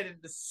dead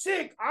and the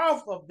sick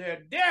off of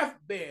their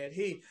deathbed.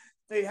 He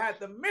had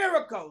the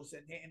miracles,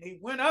 and he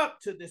went up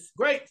to this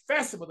great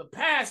festival, the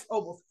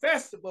Passover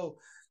festival.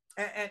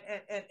 And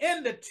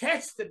in the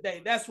text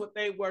today, that's what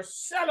they were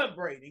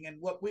celebrating, and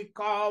what we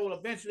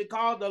eventually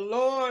call the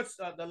Lord's,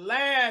 the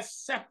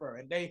Last Supper.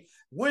 And they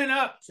went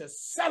up to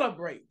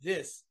celebrate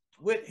this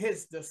with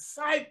his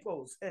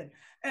disciples.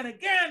 And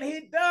again,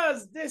 he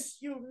does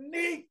this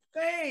unique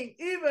thing,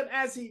 even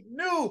as he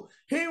knew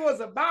he was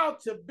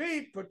about to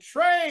be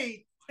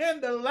portrayed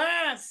in the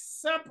Last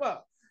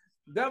Supper.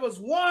 There was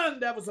one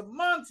that was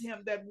amongst him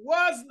that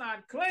was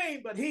not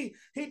clean, but he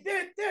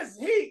did this.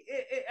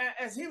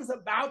 As he was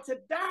about to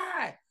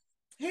die,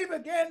 he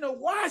began to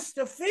wash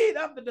the feet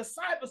of the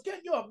disciples. Can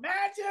you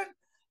imagine?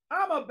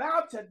 I'm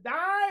about to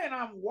die, and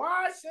I'm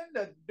washing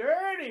the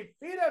dirty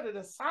feet of the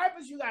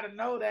disciples. You got to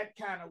know that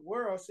kind of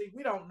world. See,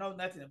 we don't know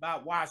nothing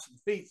about washing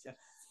feet.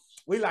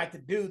 We like to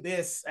do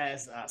this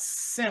as a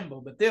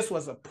symbol, but this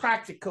was a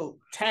practical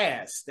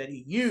task that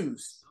he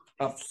used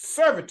of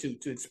servitude,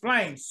 to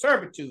explain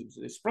servitude,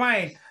 to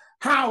explain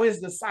how his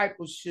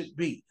disciples should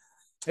be.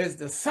 His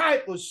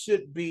disciples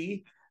should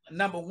be,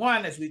 number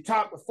one, as we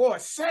talked before,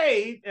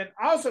 saved, and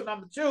also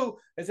number two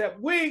is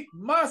that we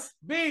must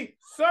be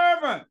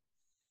servant.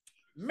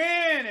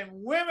 Men and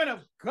women of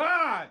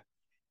God,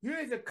 you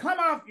need to come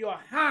off your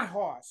high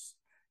horse,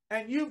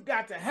 and you've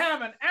got to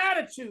have an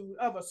attitude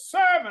of a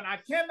servant. I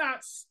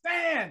cannot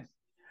stand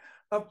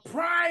a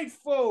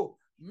prideful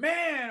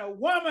man or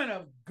woman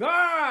of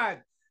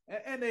God,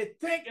 and they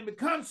think and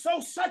become so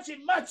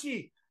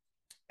suchy-muchy,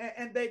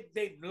 and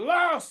they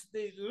lost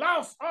the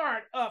lost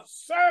art of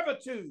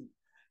servitude.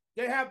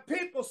 They have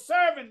people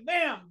serving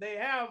them. They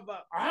have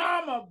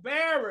armor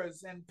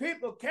bearers and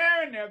people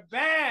carrying their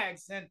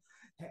bags and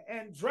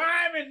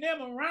driving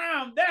them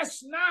around.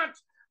 That's not,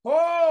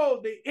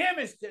 the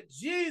image that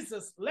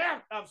Jesus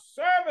left of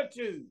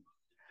servitude.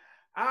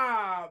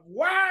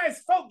 Why is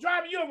folk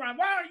driving you around?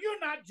 Why are you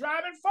not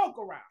driving folk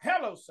around?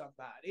 Hello,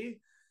 somebody.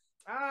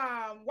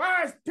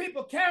 Why is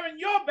people carrying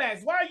your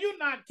bags? Why are you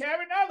not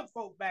carrying other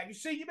folk bags? You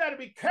see, you better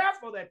be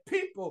careful that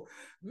people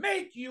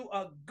make you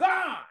a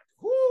god.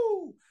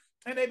 Whoo!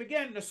 And they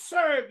begin to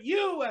serve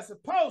you as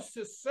opposed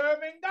to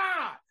serving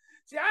God.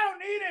 See, I don't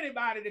need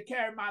anybody to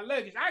carry my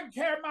luggage. I can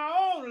carry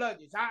my own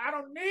luggage. I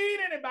don't need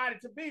anybody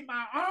to be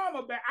my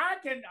armor bearer. I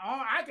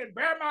can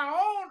bear my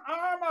own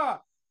armor.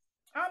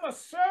 I'm a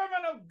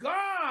servant of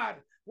God.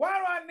 Why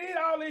do I need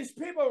all these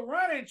people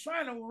running,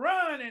 trying to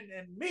run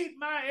and meet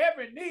my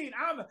every need?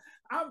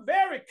 I'm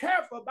very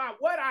careful about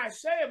what I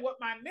say and what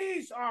my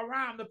needs are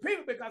around the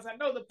people, because I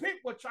know the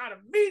people will try to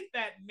meet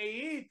that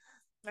need.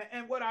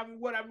 And what I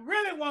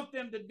really want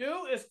them to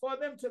do is for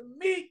them to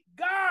meet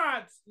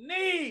God's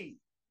need.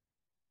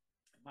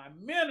 My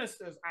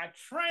ministers, I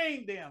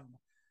train them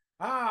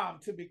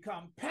to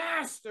become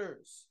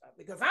pastors,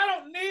 because I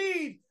don't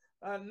need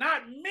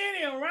not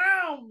many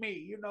around me.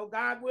 You know,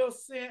 God will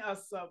send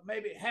us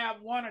maybe have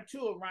one or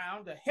two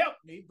around to help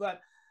me, but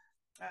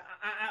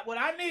what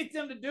I need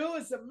them to do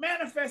is to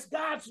manifest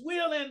God's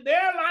will in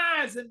their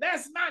lives, and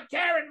that's not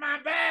carrying my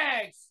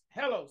bags.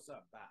 Hello,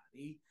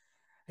 somebody.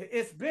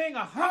 It's being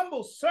a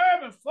humble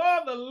servant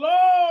for the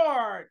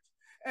Lord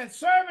and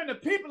serving the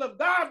people of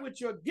God with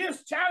your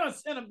gifts,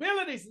 talents, and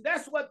abilities. And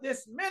that's what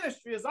this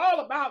ministry is all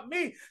about,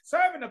 me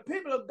serving the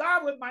people of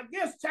God with my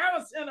gifts,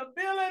 talents, and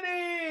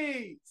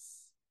abilities.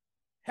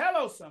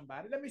 Hello,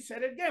 somebody. Let me say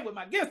it again. With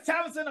my gifts,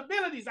 talents, and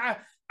abilities,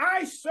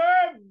 I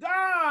serve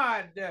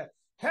God.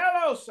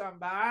 Hello,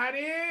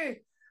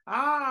 somebody.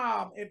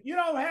 If you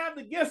don't have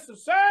the gifts of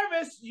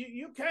service,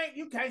 you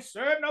can't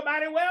serve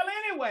nobody well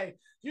anyway.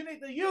 You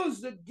need to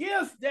use the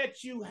gifts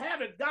that you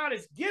have, that God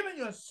has given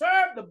you, and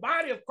serve the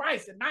body of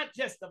Christ, and not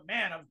just the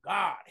man of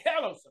God.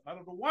 Hello,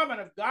 somebody, the woman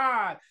of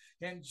God.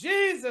 In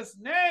Jesus'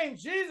 name,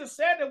 Jesus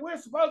said that we're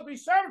supposed to be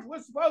servants.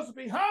 We're supposed to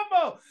be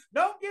humble.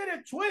 Don't get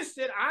it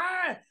twisted.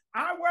 I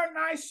wear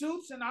nice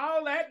suits and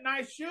all that,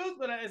 nice shoes,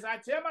 but as I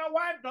tell my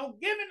wife, don't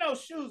give me no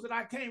shoes that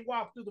I can't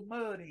walk through the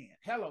mud in.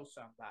 Hello,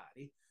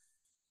 somebody.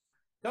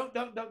 Don't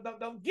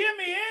give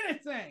me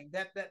anything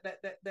that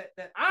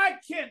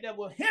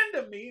will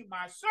hinder me,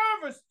 my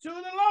service to the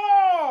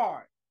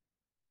Lord.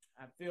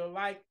 I feel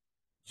like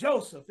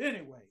Joseph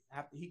anyway.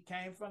 After he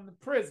came from the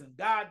prison,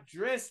 God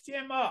dressed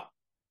him up,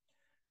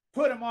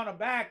 put him on the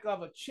back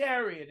of a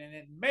chariot, and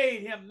it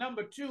made him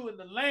number 2 in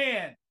the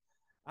land.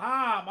 All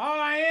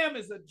I am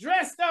is a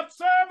dressed up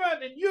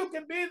servant, and you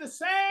can be the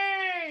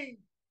same.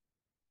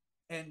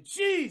 In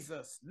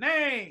Jesus'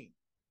 name.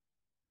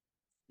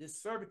 This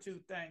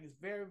servitude thing is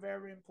very,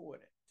 very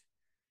important.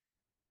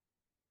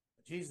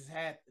 Jesus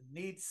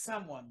needs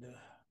someone to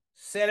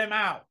set him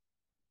out.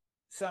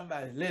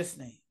 Somebody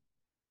listening.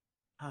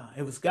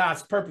 It was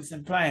God's purpose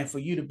and plan for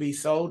you to be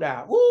sold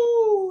out.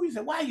 Woo! You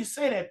said, why you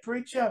say that,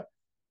 preacher?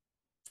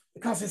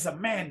 Because it's a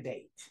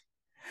mandate.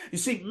 You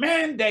see,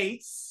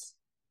 mandates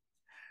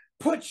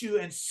put you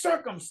in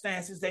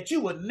circumstances that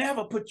you would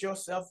never put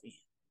yourself in.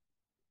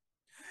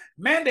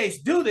 Mandates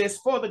do this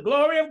for the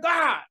glory of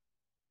God.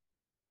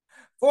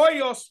 For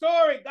your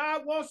story,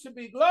 God wants to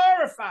be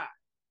glorified.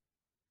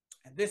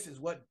 And this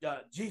is what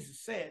Jesus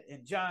said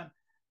in John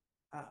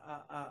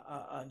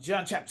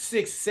chapter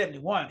 6,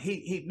 71.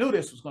 He knew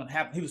this was going to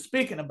happen. He was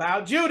speaking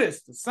about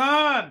Judas, the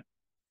son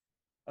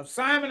of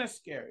Simon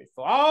Iscariot.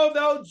 For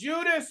although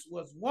Judas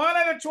was one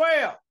of the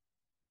 12,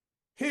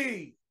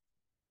 he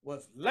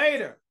was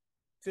later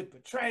to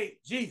betray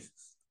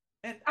Jesus.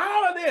 And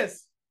all of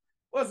this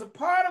was a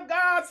part of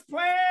God's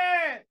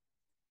plan.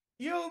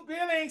 You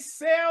being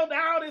sold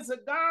out as a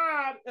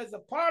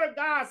part of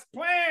God's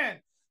plan,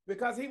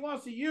 because he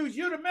wants to use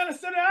you to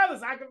minister to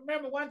others. I can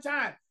remember one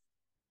time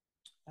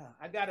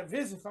I got a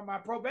visit from my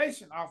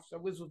probation officer,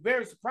 which was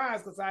very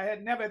surprised because I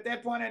had never, at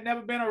that point, had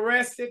never been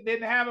arrested,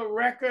 didn't have a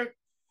record.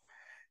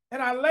 And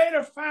I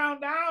later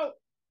found out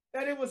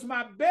that it was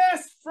my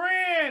best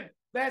friend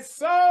that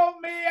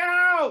sold me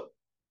out.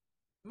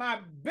 My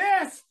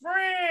best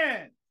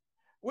friend.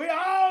 We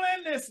all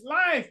in this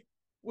life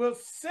will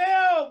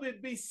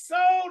be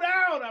sold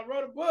out. I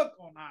wrote a book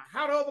on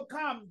how to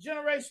overcome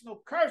generational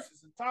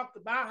curses and talked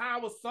about how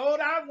I was sold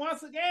out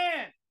once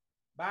again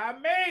by a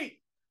mate,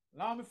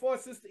 long before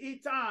Sister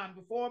Eton,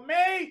 before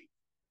me.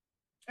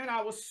 And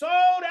I was sold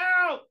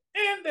out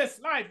in this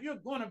life. You're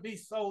going to be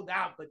sold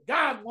out, but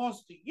God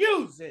wants to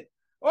use it.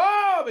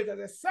 Oh, because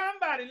there's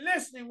somebody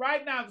listening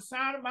right now, the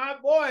sound of my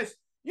voice.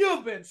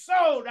 You've been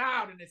sold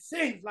out and it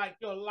seems like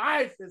your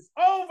life is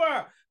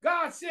over.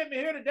 God sent me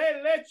here today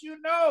to let you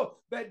know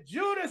that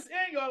Judas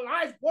in your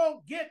life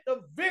won't get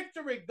the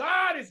victory.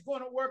 God is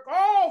going to work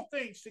all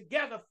things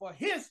together for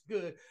his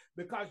good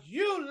because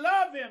you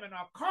love him and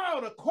are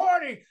called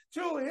according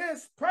to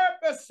his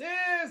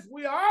purposes.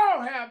 We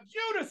all have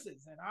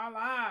Judases in our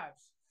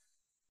lives.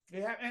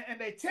 And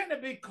they tend to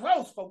be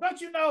close folks. Don't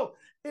you know,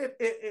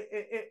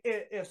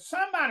 if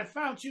somebody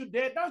found you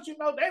dead, don't you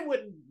know they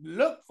wouldn't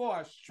look for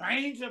a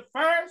stranger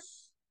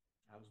first?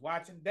 I was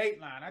watching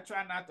Dateline. I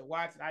try not to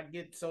watch it. I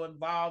get so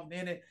involved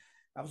in it.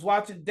 I was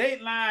watching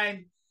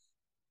Dateline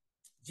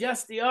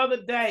just the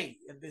other day,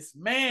 and this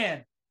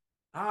man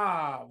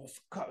was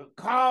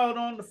called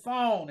on the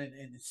phone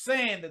and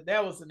saying that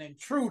there was an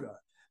intruder.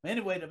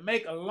 Anyway, to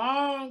make a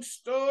long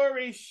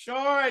story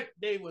short,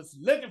 they was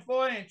looking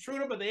for an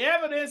intruder, but the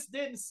evidence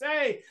didn't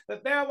say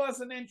that there was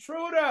an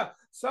intruder.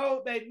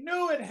 So they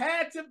knew it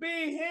had to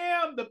be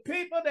him. The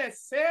people that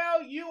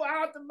sell you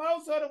out the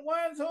most are the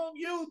ones whom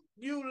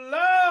you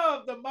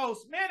love the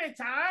most many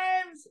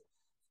times.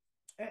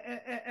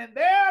 And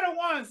they're the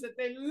ones that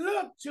they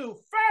look to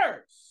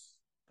first,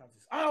 because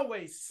there's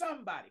always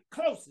somebody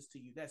closest to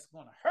you that's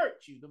going to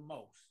hurt you the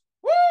most.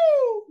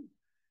 Woo!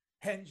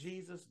 In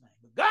Jesus' name.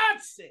 But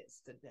God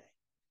says today,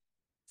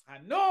 I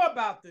know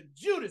about the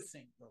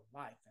Judasing of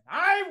life, and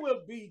I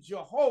will be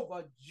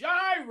Jehovah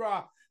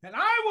Jireh, and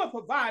I will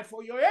provide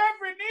for your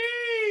every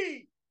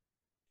need.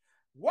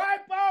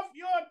 Wipe off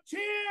your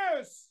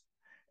tears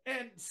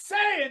and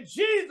say in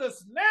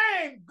Jesus'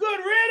 name, good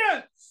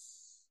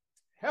riddance.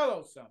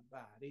 Hello,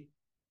 somebody.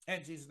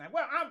 In Jesus' name.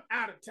 Well, I'm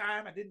out of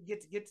time. I didn't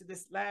get to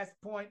this last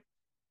point.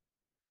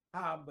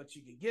 But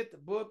you can get the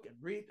book and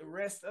read the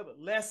rest of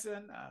the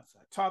lesson. So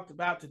I talked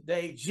about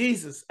today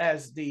Jesus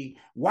as the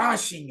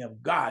washing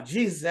of God.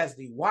 Jesus as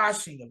the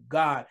washing of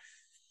God.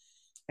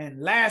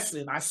 And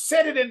lastly, and I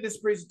said it in this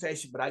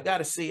presentation, but I got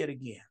to say it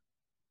again.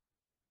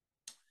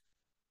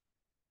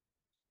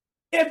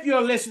 If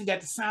you're listening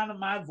at the sound of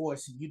my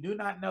voice and you do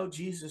not know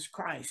Jesus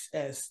Christ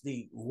as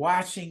the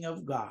washing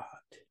of God,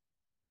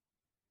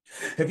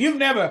 if you've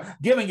never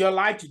given your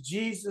life to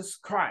Jesus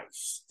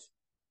Christ,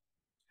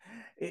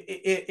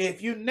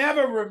 if you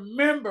never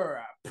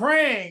remember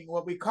praying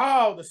what we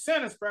call the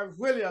sinner's prayer, it's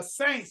really a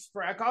saint's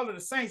prayer. I call it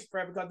a saint's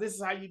prayer because this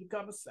is how you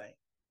become a saint.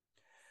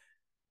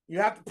 You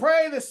have to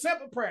pray this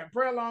simple prayer and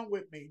pray along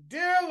with me.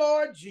 Dear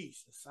Lord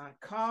Jesus, I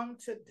come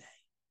today.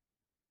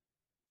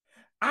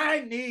 I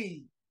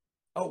need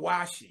a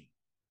washing.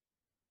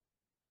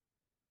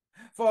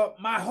 For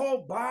my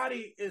whole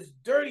body is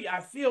dirty. I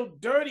feel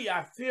dirty.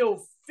 I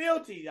feel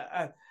filthy.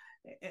 And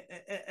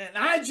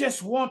I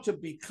just want to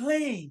be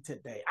clean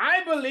today.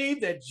 I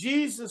believe that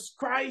Jesus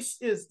Christ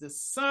is the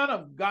Son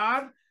of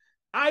God.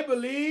 I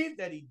believe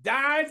that he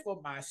died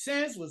for my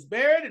sins, was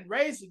buried, and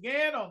raised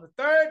again on the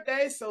third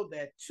day so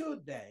that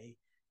today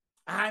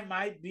I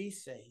might be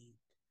saved.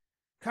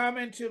 Come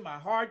into my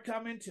heart,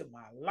 come into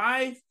my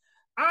life.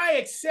 I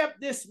accept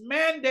this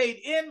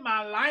mandate in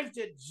my life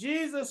that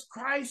Jesus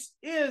Christ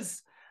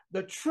is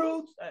the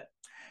truth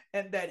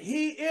and that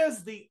he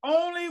is the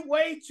only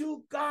way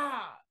to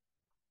God.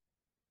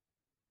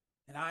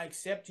 And I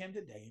accept him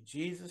today in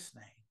Jesus'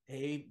 name.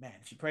 Amen.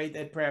 If you prayed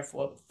that prayer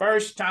for the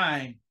first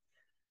time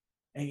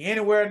and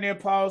anywhere near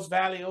Pauls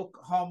Valley,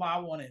 Oklahoma, I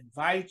want to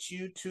invite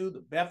you to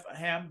the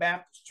Bethlehem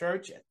Baptist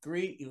Church at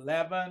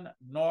 311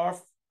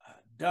 North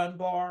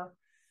Dunbar.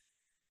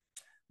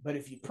 But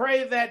if you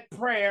pray that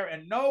prayer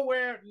and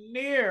nowhere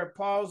near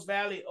Pauls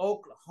Valley,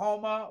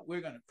 Oklahoma,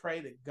 we're going to pray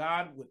that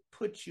God would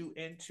put you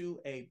into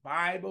a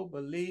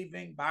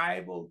Bible-believing,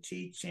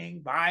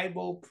 Bible-teaching,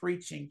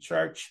 Bible-preaching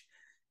church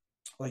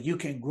where you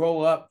can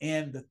grow up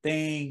in the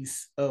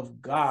things of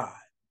God.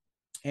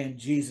 In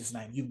Jesus'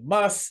 name. You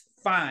must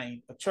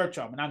find a church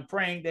home, and I'm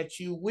praying that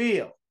you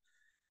will.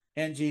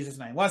 In Jesus'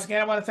 name. Once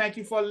again, I want to thank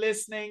you for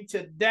listening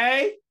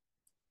today.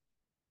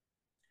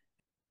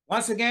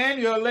 Once again,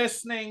 you're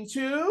listening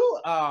to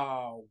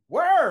a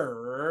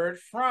Word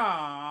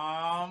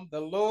from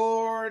the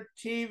Lord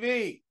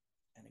TV.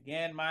 And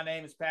again, my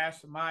name is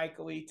Pastor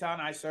Michael Eaton.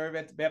 I serve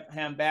at the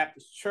Bethlehem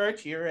Baptist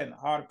Church here in the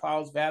heart of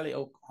Pauls Valley,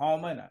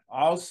 Oklahoma. And I'm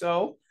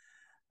also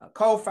a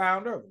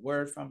co-founder of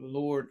Word from the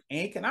Lord,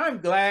 Inc. And I'm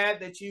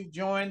glad that you've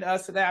joined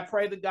us today. I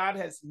pray that God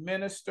has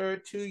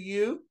ministered to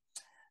you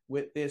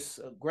with this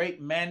great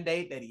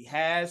mandate that he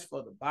has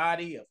for the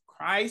body of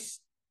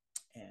Christ.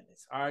 And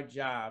it's our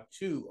job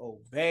to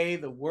obey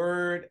the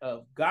word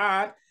of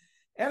God.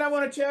 And I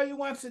want to tell you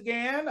once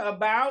again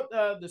about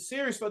the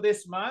series for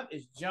this month.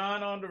 It's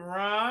John on the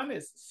Run.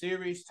 It's the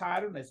series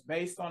title, and it's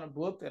based on a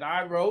book that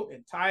I wrote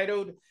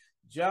entitled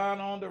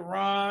John on the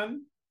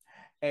Run,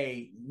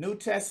 a New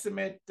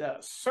Testament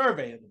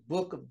survey of the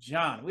book of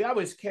John. We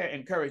always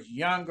encourage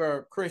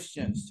younger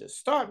Christians to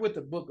start with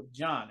the book of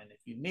John. And if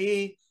you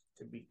need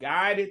to be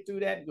guided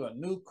through that, you're a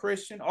new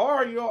Christian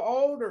or you're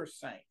older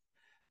saint,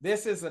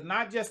 this is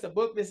not just a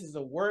book, this is a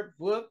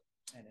workbook,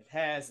 and it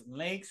has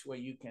links where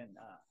you can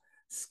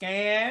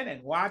scan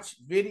and watch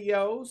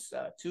videos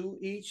to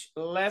each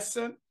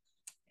lesson.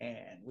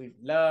 And we'd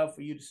love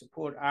for you to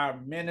support our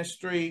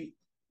ministry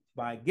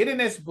by getting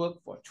this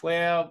book for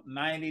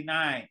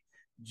 $12.99,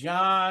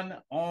 John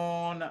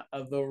on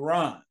the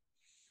Run.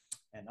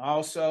 And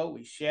also,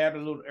 we shared a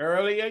little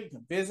earlier, you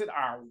can visit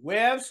our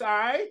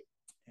website,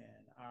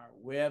 and our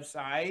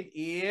website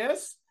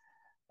is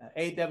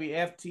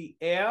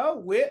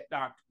AWFTL with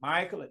Dr.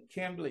 Michael and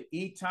Kimberly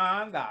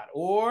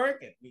Eaton.org.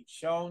 And we've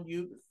shown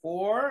you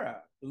before,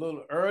 a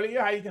little earlier,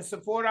 how you can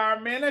support our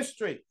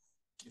ministry.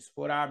 You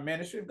support our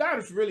ministry. If God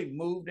has really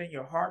moved in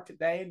your heart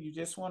today and you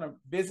just want to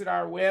visit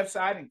our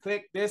website and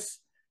click this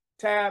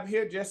tab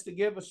here just to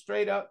give a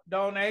straight up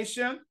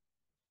donation,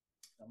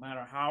 no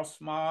matter how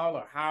small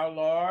or how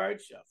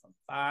large, from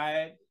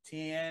 5,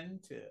 10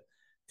 to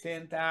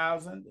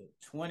 10,000 to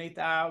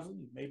 20,000.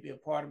 You may be a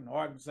part of an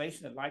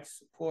organization that likes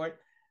to support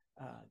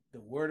the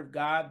word of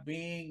God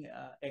being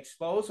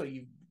exposed. So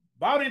you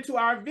bought into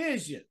our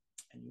vision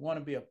and you want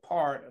to be a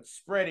part of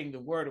spreading the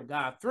word of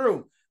God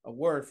through a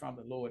Word from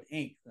the Lord,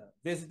 Inc.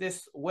 Visit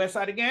this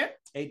website again,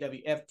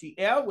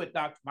 AWFTL with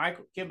Dr.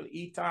 Michael, Kimberly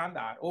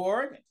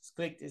Eaton.org, and just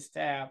click this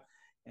tab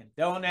and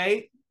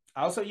donate.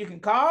 Also, you can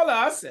call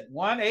us at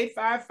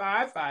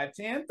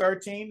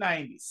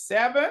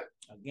 1-855-510-1397.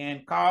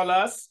 Again, call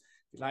us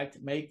if you'd like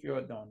to make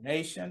your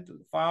donation through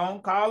the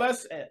phone. Call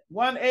us at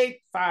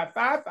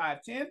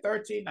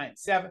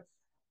 1-855-510-1397.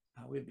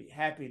 We'd be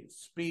happy to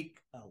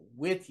speak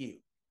with you.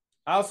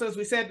 Also, as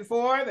we said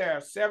before, there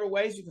are several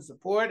ways you can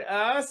support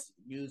us.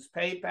 Use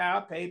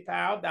PayPal,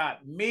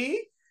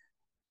 paypal.me.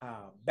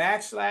 / a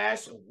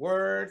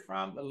word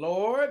from the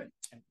Lord.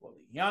 And for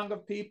the younger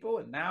people,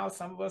 and now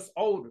some of us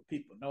older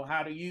people know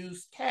how to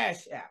use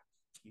Cash App.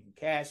 You can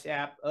Cash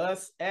App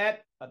us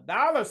at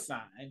 $,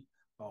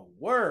 a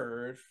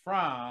word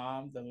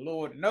from the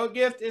Lord. No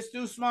gift is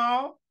too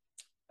small.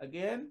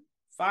 Again,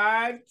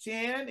 $5,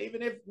 $10,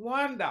 even if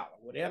 $1,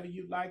 whatever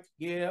you'd like to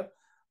give,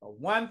 or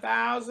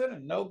 $1,000,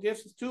 and no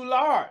gifts is too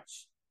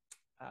large.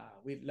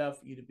 We'd love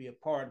for you to be a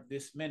part of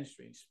this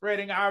ministry,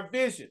 spreading our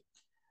vision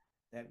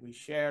that we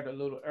shared a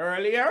little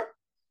earlier.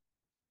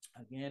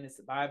 Again, it's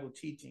the Bible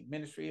teaching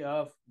ministry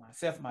of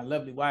myself and my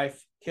lovely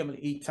wife, Kimberly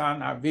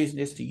Eaton. Our vision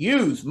is to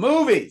use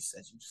movies,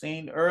 as you've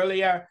seen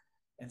earlier,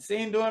 and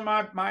seen during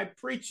my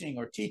preaching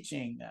or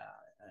teaching,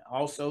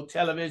 also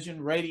television,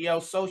 radio,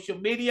 social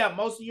media.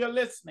 Most of you are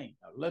listening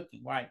or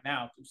looking right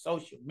now through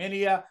social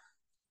media.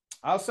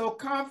 Also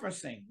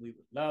conferencing. We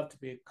would love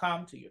to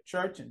come to your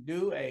church and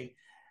do a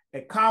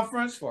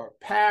conference for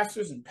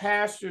pastors and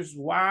pastors'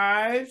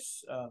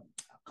 wives,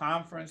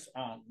 conference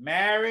on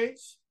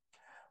marriage,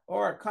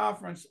 or a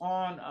conference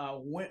on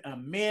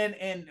men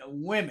and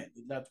women.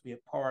 We'd love to be a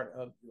part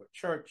of your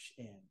church,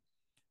 and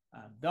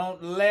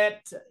don't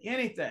let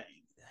anything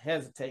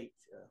hesitate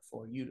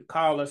for you to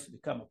call us to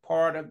become a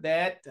part of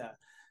that,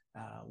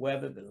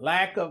 whether the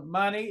lack of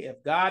money,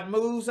 if God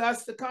moves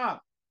us to come,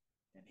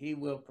 and he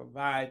will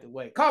provide the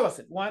way. Call us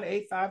at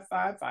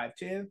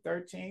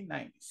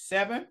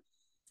 1-855-510-1397.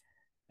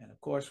 And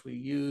of course, we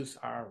use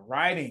our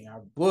writing,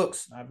 our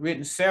books. I've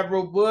written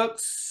several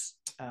books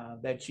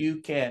that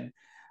you can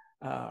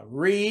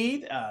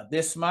read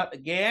this month.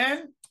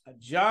 Again,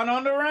 John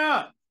on the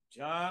Run.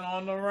 John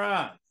on the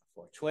Run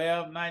for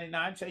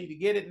 $12.99. Tell you to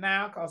get it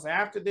now, because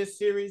after this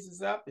series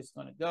is up, it's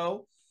going to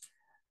go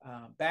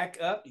back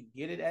up. You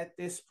get it at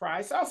this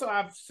price. Also,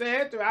 I've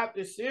said throughout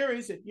this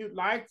series, if you'd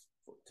like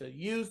to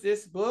use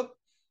this book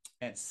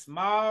in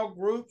small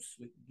groups,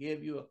 we can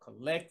give you a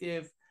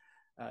collective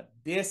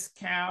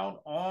discount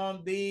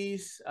on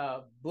these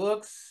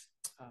books,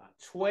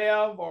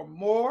 12 or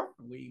more.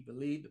 We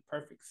believe the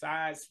perfect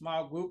size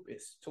small group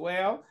is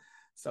 12.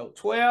 So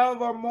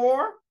 12 or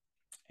more,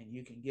 and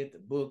you can get the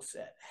books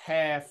at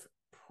half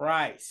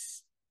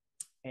price.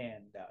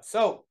 And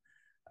so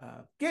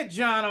get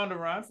John on the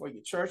Run for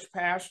your church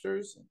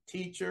pastors and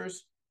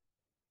teachers.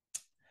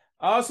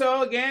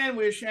 Also, again,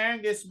 we're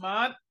sharing this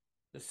month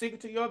The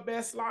Secret to Your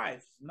Best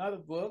Life, another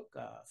book.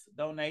 It's a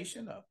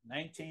donation of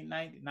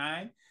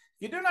 $19.99. If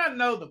you do not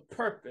know the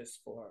purpose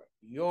for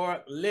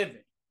your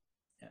living,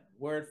 and the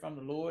word from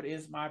the Lord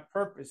is my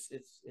purpose.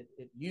 It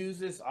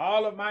uses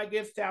all of my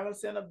gifts,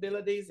 talents, and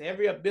abilities.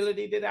 Every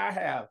ability that I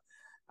have,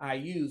 I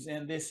use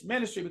in this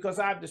ministry, because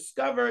I've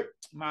discovered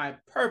my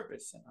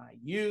purpose, and I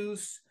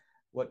use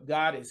what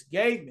God has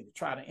gave me to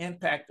try to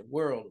impact the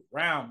world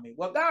around me.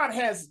 Well, God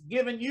has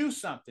given you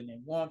something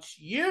and wants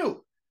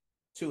you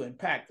to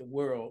impact the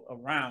world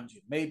around you.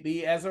 It may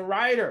be as a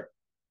writer,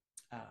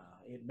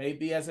 it may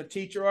be as a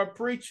teacher or a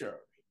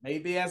preacher, it may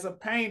be as a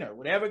painter.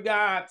 Whatever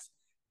God's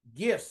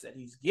gifts that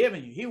he's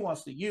given you, he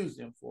wants to use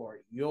them for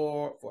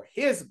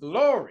his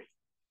glory.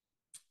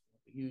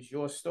 Use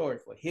your story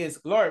for his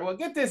glory. Well,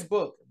 get this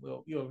book.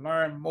 You'll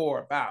learn more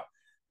about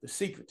The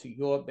Secret to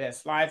Your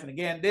Best Life. And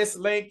again, this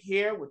link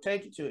here will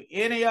take you to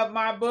any of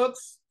my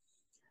books.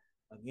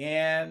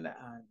 Again,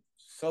 I'm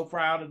so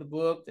proud of the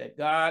book that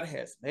God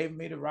has made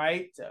me to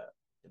write, the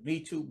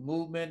Me Too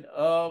movement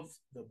of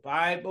the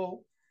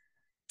Bible,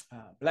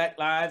 Black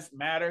Lives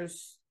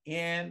Matters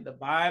in the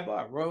Bible.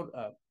 I wrote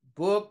a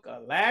book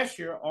last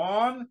year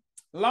on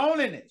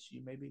loneliness.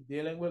 You may be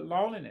dealing with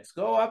loneliness.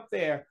 Go up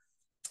there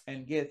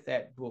and get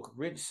that book. I've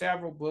written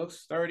several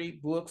books, 30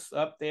 books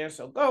up there.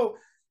 So go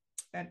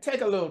and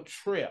take a little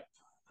trip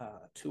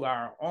to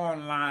our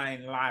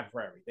online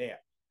library there.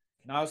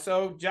 You can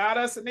also jot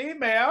us an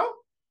email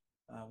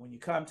when you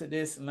come to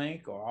this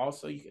link, or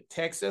also you can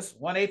text us.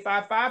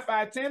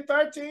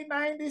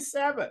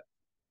 1-855-510-1397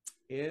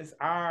 is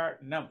our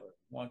number.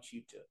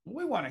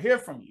 We want to hear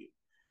from you.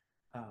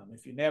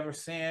 If you never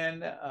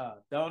send a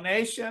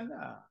donation,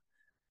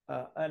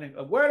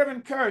 a word of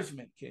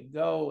encouragement can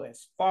go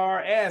as far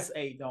as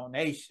a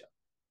donation.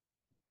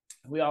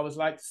 We always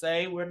like to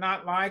say we're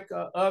not like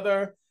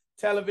other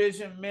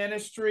television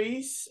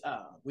ministries.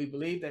 We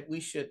believe that we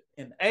should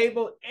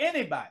enable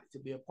anybody to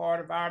be a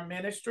part of our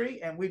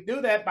ministry, and we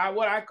do that by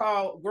what I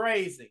call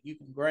grazing. You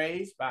can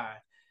graze by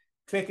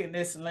clicking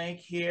this link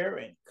here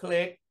and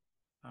click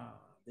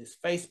this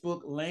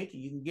Facebook link.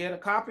 You can get a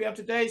copy of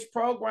today's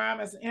program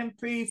as an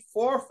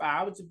MP4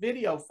 file. It's a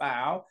video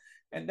file,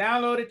 and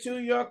download it to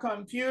your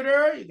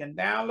computer. You can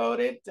download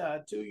it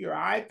to your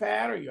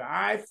iPad or your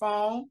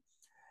iPhone.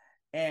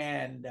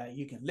 and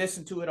you can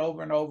listen to it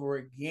over and over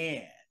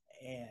again.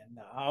 And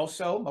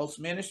also, most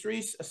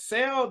ministries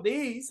sell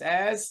these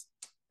as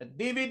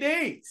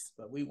DVDs,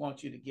 but we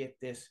want you to get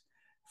this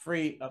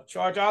free of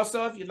charge.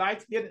 Also, if you'd like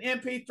to get an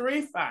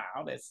MP3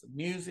 file, that's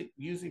music,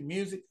 using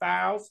music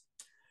files,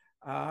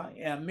 but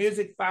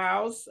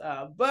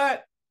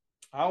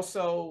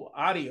also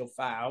audio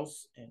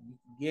files, and you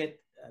can get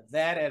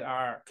that at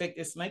our, click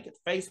this link at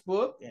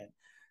Facebook and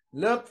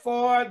look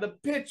for the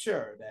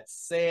picture that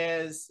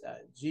says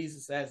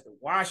Jesus as the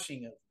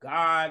washing of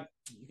God.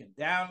 You can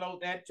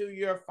download that to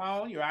your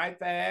phone, your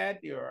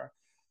iPad, your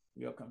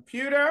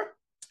computer,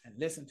 and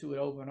listen to it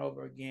over and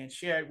over again.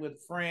 Share it with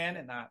a friend,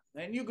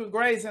 and you can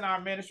graze in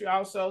our ministry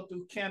also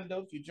through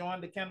Kindle. If you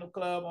join the Kindle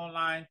Club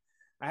online,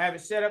 I have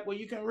it set up where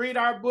you can read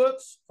our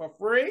books for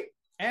free,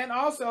 and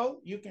also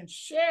you can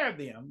share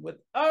them with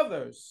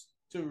others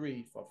to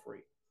read for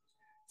free.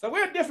 So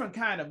we're a different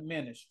kind of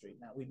ministry.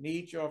 Now, we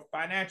need your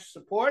financial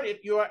support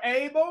if you are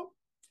able,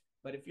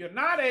 but if you're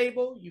not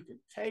able, you can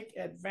take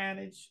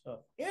advantage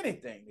of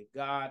anything that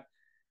God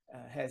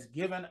has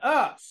given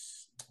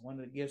us. One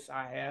of the gifts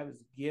I have is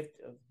the gift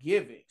of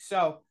giving.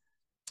 So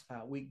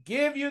we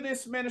give you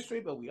this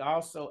ministry, but we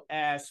also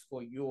ask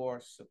for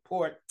your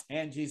support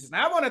and Jesus.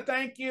 Now, I want to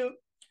thank you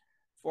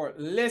for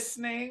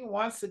listening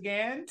once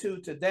again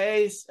to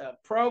today's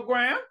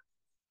program.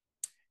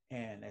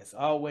 And as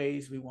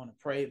always, we want to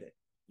pray that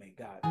may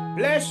God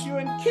bless you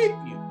and keep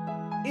you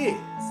is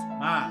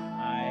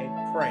my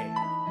prayer.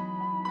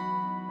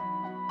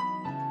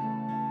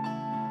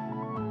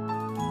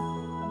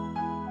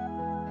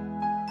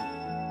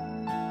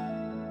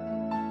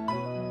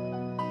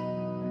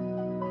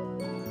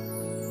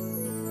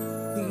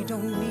 We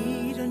don't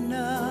need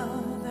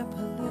another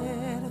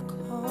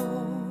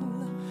political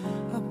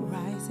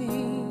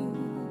uprising.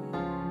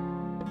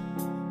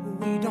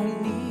 We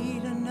don't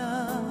need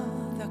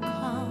another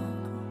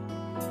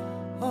conqueror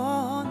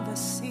on the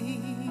sea.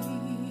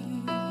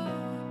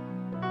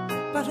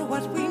 But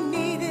what we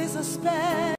need is a special